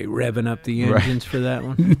 shall we say, revving up the engines for that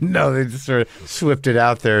one. No, they just sort of slipped it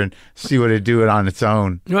out there and see what it'd do it on its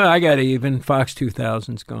own. Well, I got even. Fox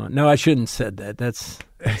 2000's gone. No, I shouldn't have said that. That's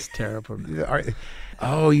terrible.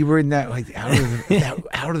 Oh, you were in that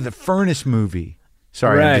out of the furnace movie.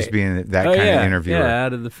 Sorry, I'm just being that kind of interviewer. Yeah,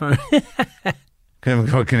 out of the furnace. I'm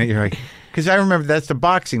looking at you like, because I remember that's the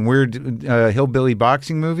boxing, weird hillbilly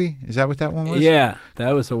boxing movie. Is that what that one was? Yeah,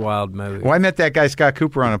 that was a wild movie. Well, I met that guy Scott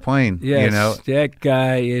Cooper on a plane. Yes, that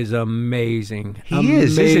guy is amazing. He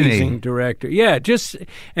is, isn't he? Amazing director. Yeah,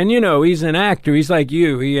 and he's an actor. He's like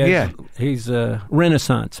you. He's a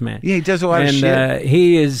Renaissance man. Yeah, he does a lot of shit. And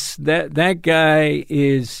he is that guy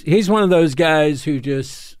is. He's one of those guys who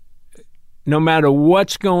just, no matter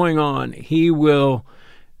what's going on, he will.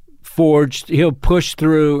 He'll push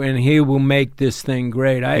through and he will make this thing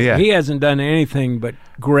great. He hasn't done anything but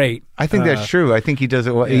great. I think that's true. I think he does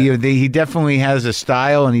it well. Yeah. He definitely has a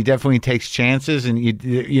style, and he definitely takes chances, and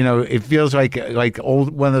it feels like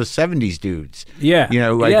old one of those 70s dudes. Yeah.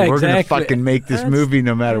 We're going to fucking make this movie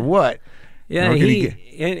no matter what. Yeah,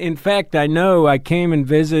 in fact, I know I came and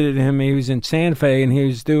visited him. He was in Santa Fe, and he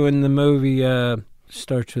was doing the movie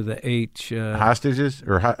starts with a H. Hostages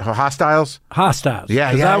or Hostiles? Hostiles. Yeah,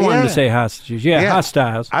 I wanted to say Hostages. Yeah,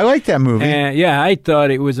 Hostiles. I like that movie. I thought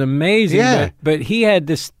it was amazing. Yeah. But he had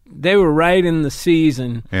this. They were right in the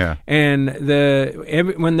season. Yeah. And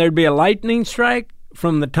when there'd be a lightning strike,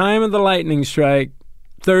 from the time of the lightning strike,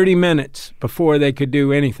 30 minutes before they could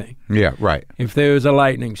do anything. Yeah, right. If there was a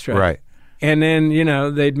lightning strike. Right. And then,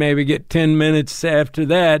 they'd maybe get 10 minutes after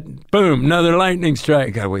that. Boom, another lightning strike.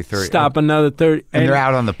 You got to wait 30. Stop another 30. And they're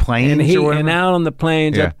out on the plains and out on the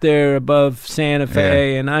plains up there above Santa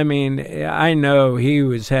Fe. Yeah. And I know he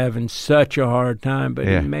was having such a hard time, but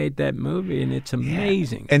he made that movie, and it's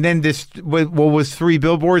amazing. And then was Three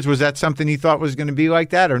Billboards? Was that something you thought was going to be like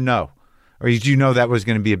that, or no? Or did you know that was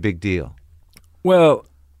going to be a big deal? Well,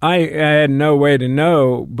 I had no way to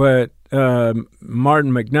know, but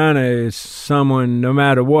Martin McDonagh is someone, no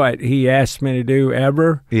matter what he asks me to do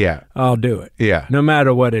ever, I'll do it. Yeah. No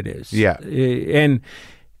matter what it is. Yeah. And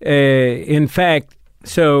in fact,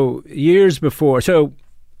 so years before,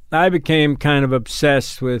 I became kind of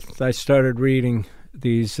obsessed with. I started reading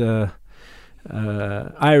these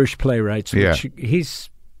Irish playwrights. Which he's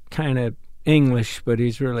kind of English, but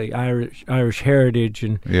he's really Irish heritage.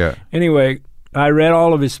 And anyway, I read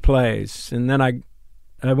all of his plays, and then I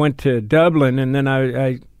went to Dublin, and then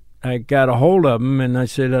I got a hold of him, and I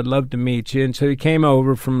said, I'd love to meet you. And so he came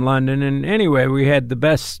over from London, and anyway, we had the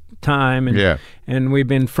best time, and we've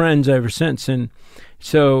been friends ever since. And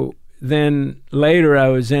so then later I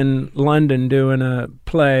was in London doing a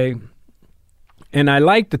play, and I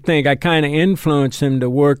like to think I kind of influenced him to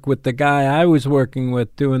work with the guy I was working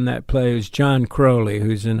with doing that play, who's John Crowley,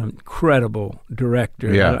 who's an incredible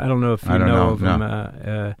director. Yeah. I don't know if you know of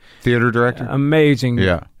him. Theater director? Amazing.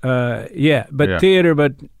 Yeah. Theater,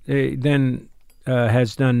 but then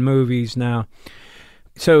has done movies now.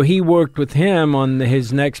 So he worked with him on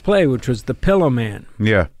his next play, which was The Pillow Man.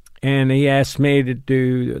 Yeah. And he asked me to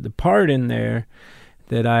do the part in there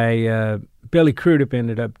that Billy Crudup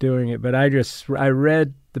ended up doing it, but I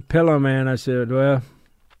read The Pillow Man. I said, well,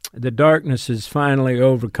 the darkness has finally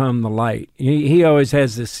overcome the light. He always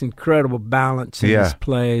has this incredible balance in his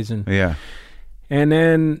plays. And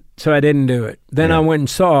then, so I didn't do it. Then I went and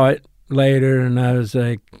saw it later, and I was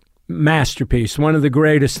like, masterpiece, one of the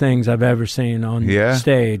greatest things I've ever seen on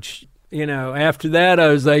stage. You know, after that, I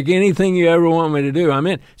was like, anything you ever want me to do, I'm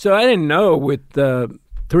in. So I didn't know with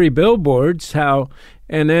 3 Billboards how,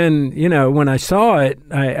 and then, you know, when I saw it,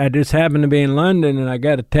 I just happened to be in London, and I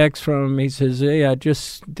got a text from him. He says, hey, I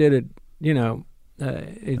just did it, you know,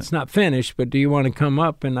 it's not finished, but do you want to come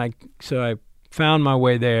up? And so I found my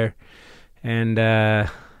way there, and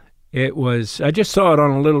it was, I just saw it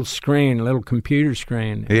on a little screen, a little computer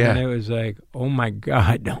screen. And it was like, oh my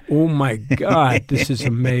God, this is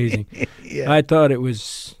amazing. I thought it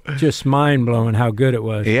was just mind-blowing how good it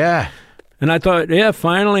was. Yeah. And I thought,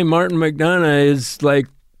 finally Martin McDonagh is like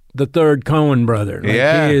the third Coen brother. Like,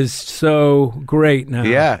 he is so great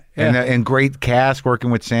now. And great cast.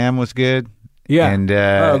 Working with Sam was good. And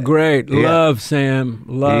great. Love Sam.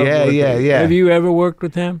 Love. Yeah. Have you ever worked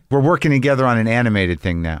with him? We're working together on an animated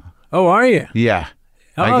thing now. Oh, are you? Yeah.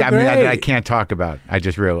 I mean, I can't talk about it. I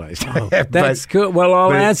just realized. That's good. Well,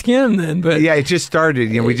 I'll ask him then. But it just started.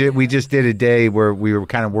 You know, we just did a day where we were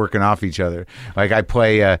kind of working off each other. Like I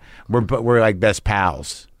play, we're like best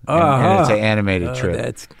pals. And it's an animated trip.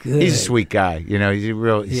 That's good. He's a sweet guy. You know, he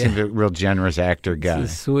seems a real generous actor guy.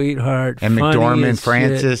 He's a sweetheart. And McDormand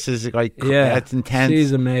Francis is like, that's intense.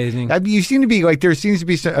 She's amazing. You seem to be like, there seems to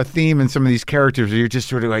be a theme in some of these characters where you're just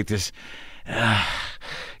sort of like this,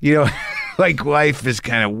 you know, like life is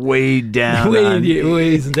kind of weighed down.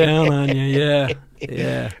 Weighs down on you,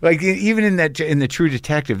 yeah. Like even in the True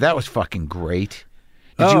Detective, that was fucking great.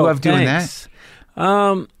 Did you love doing that?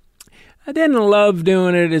 I didn't love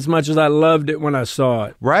doing it as much as I loved it when I saw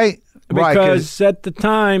it. Right. Because at the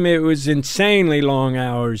time it was insanely long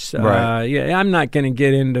hours. Right. I'm not going to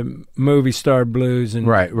get into movie star blues and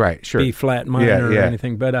sure. B flat minor or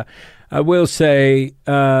anything, but I will say.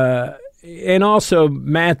 And also,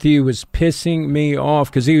 Matthew was pissing me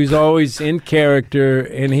off because he was always in character,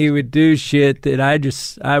 and he would do shit that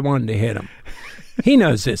I wanted to hit him. He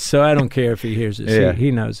knows this, so I don't care if he hears this.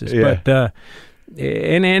 He knows this. Yeah. But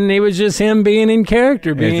and it was just him being in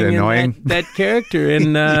character, being in that character,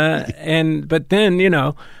 and but then, you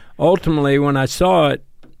know, ultimately when I saw it,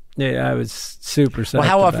 I was super psyched. Well,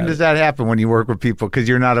 how often does that happen when you work with people? Because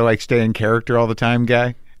you're not a stay in character all the time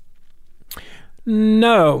guy.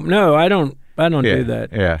 No, I don't do that.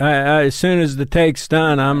 Yeah. I as soon as the take's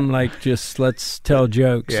done, I'm like, just let's tell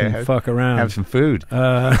jokes and fuck around. Have some food.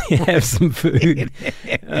 Have some food.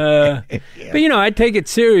 But you know, I take it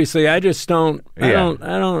seriously. I just don't. I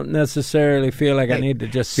don't necessarily feel like I need to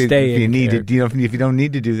just stay. If you don't need to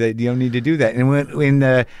do that, you don't need to do that. And when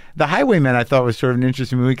the Highwaymen, I thought was sort of an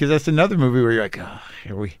interesting movie because that's another movie where you're like, oh,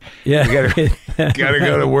 here we gotta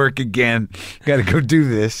go to work again. Gotta go do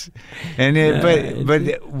this. And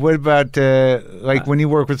but what about like when you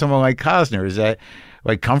work with someone like Costner? Is that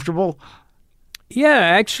like comfortable? Yeah,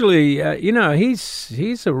 actually, you know,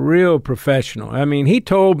 he's a real professional. I mean, he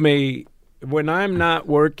told me when I'm not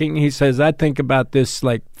working, he says, I think about this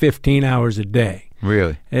like 15 hours a day.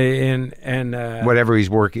 Really? And whatever he's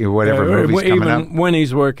working, whatever movie's coming up. Even when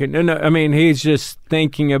he's working. No, I mean, he's just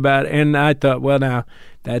thinking about it. And I thought, well, now,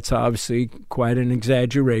 that's obviously quite an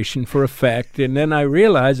exaggeration for effect. And then I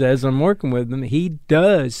realized as I'm working with him, he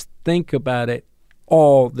does think about it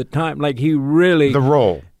all the time. Like he really... The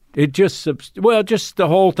role. It just just the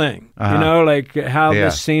whole thing. Uh-huh. You know, like how Yeah.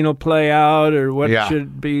 this scene will play out, or what Yeah.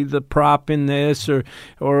 should be the prop in this,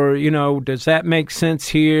 or you know, does that make sense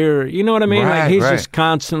here? You know what I mean? Right, like he's right. just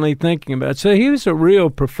constantly thinking about it. So he was a real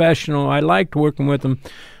professional. I liked working with him.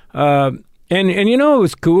 And you know what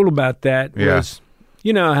was cool about that Yeah. was,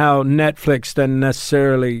 you know how Netflix doesn't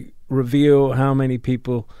necessarily reveal how many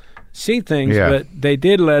people see things, Yeah. but they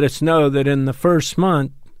did let us know that in the first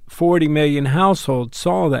month, 40 million households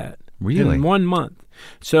saw that. Really? In 1 month.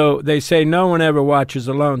 So they say no one ever watches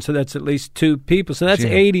alone, so that's at least 2 people. So that's Gee.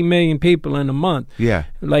 80 million people in a month. Yeah.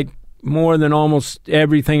 Like more than almost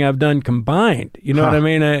everything I've done combined. You know Huh. what I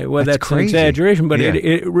mean? Well, That's that's an crazy. exaggeration, but Yeah.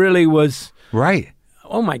 it really was... Right.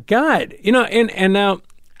 Oh my God! You know, and now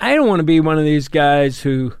I don't want to be one of these guys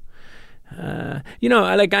who, you know,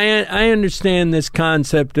 I understand this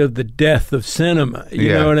concept of the death of cinema. You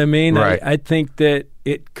Yeah, know what I mean? right. I think that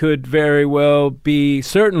it could very well be.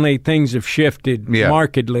 Certainly, things have shifted Yeah.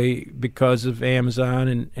 markedly because of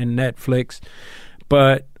Amazon and Netflix.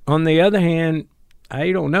 But on the other hand,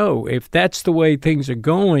 I don't know if that's the way things are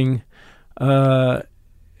going.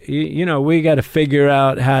 You know, we got to figure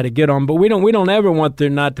out how to get on, but we don't ever want there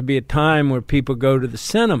not to be a time where people go to the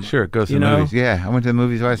cinema. Sure, go to you the know? movies. Yeah, I went to the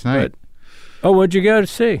movies last night. Oh, what'd you go to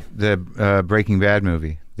see? The Breaking Bad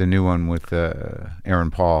movie, the new one with Aaron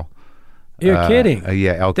Paul. You're kidding.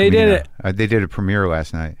 Yeah, El They did Camino. They did a premiere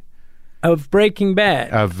last night Of Breaking Bad,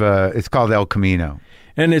 of it's called El Camino.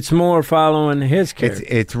 and it's more following his character.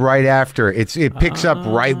 It's right after. It picks up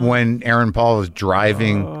right when Aaron Paul is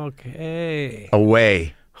driving Okay.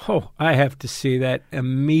 away. Oh, I have to see that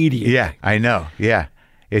immediately. Yeah, I know. Yeah,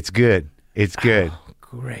 it's good. It's good.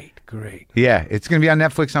 Great. Yeah, it's going to be on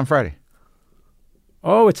Netflix on Friday.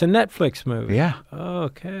 Oh, it's a Netflix movie. Yeah,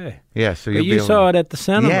 Okay. yeah. So But you'll be you able saw to, it at the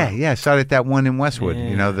cinema. Yeah. I saw it at that one in Westwood. Yeah.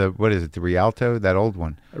 You know what is it? The Rialto, that old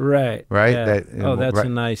one, Right. right? Yeah. That, That's right. a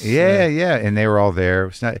nice. Yeah, yeah. And they were all there.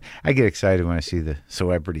 It's not. I get excited when I see the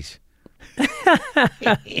celebrities.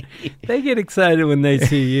 They get excited when they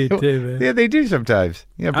see you too, man. Yeah, they do sometimes.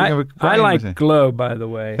 Yeah, I Brian was in. like Glow, by the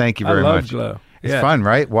way. Thank you very I love much. Glow. It's fun,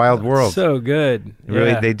 right? Wild World. So good.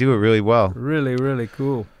 Really, Yeah. they do it really well. Really, really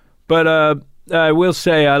cool. But I will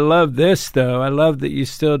say I love this, though. I love that you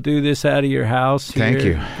still do this out of your house here Thank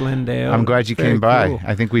you. in Glendale. I'm glad you Very came by. cool.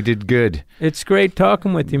 I think we did good. It's great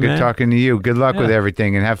talking with you, Good man. talking to you. Good luck with Yeah.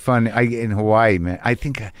 everything and have fun in Hawaii, man. I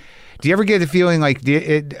think. Do you ever get the feeling like?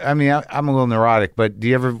 I'm a little neurotic, but do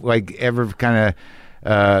you ever kind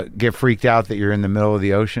of get freaked out that you're in the middle of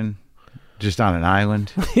the ocean, just on an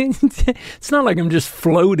island? It's not like I'm just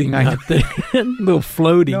floating out there. A little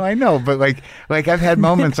floaty. No, I know, but like I've had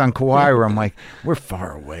moments on Kauai where I'm like, we're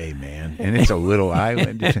far away, man, and it's a little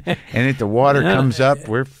island, and if the water comes up,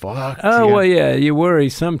 we're fucked. Oh, Yeah. well, yeah, you worry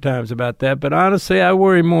sometimes about that. But honestly, I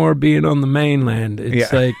worry more being on the mainland.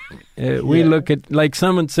 It's Yeah. like we Yeah. look at, like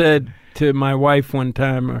someone said to my wife one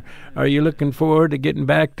time, are you looking forward to getting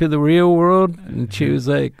back to the real world? And she was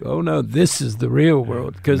like, oh, no, this is the real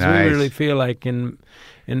world. Because Nice. we really feel like in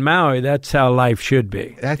Maui, that's how life should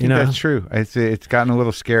be. I think that's true. It's gotten a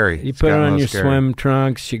little scary. You It's put gotten a on little your scary. swim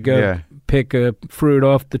trunks, you go Yeah. pick a fruit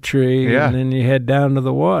off the tree, Yeah. and then you head down to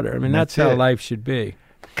the water. I mean, that's how it. life should be.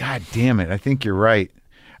 God damn it! I think you're right.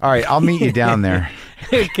 All right, I'll meet you down there.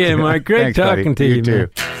 Okay, Mike, great Thanks, buddy. talking to you, too. man.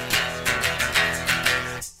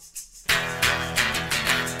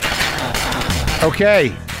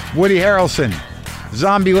 Okay, Woody Harrelson,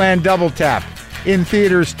 Zombieland Double Tap, in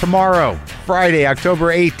theaters tomorrow, Friday, October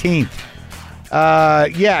 18th.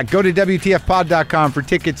 Go to WTFpod.com for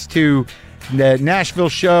tickets to the Nashville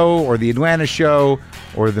show or the Atlanta show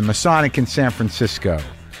or the Masonic in San Francisco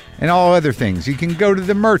and all other things. You can go to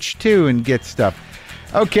the merch too and get stuff.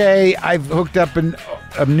 Okay, I've hooked up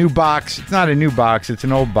a new box. It's not a new box, it's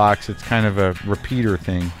an old box. It's kind of a repeater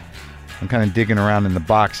thing. I'm kind of digging around in the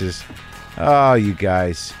boxes. Oh, you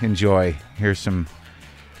guys, enjoy. Here's some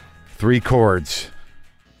 3 chords.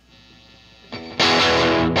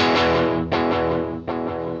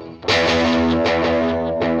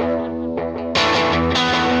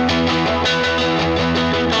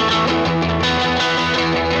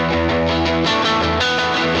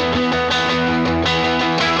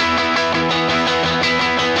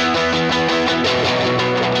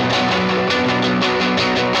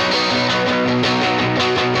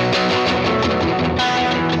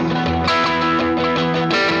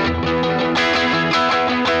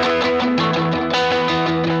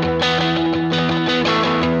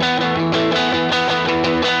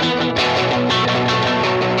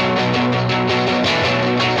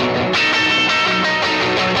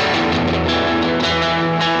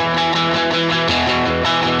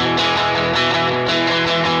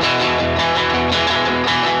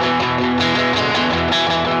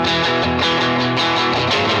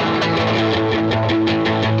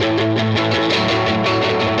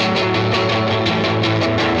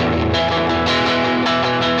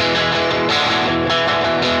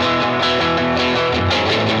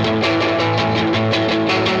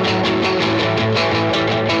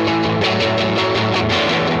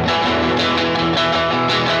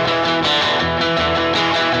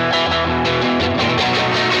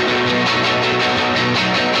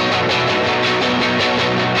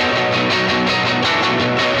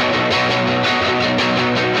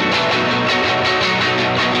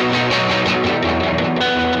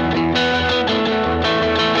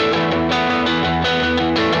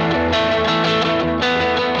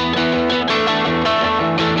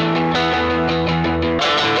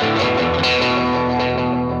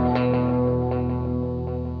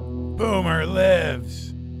 lives.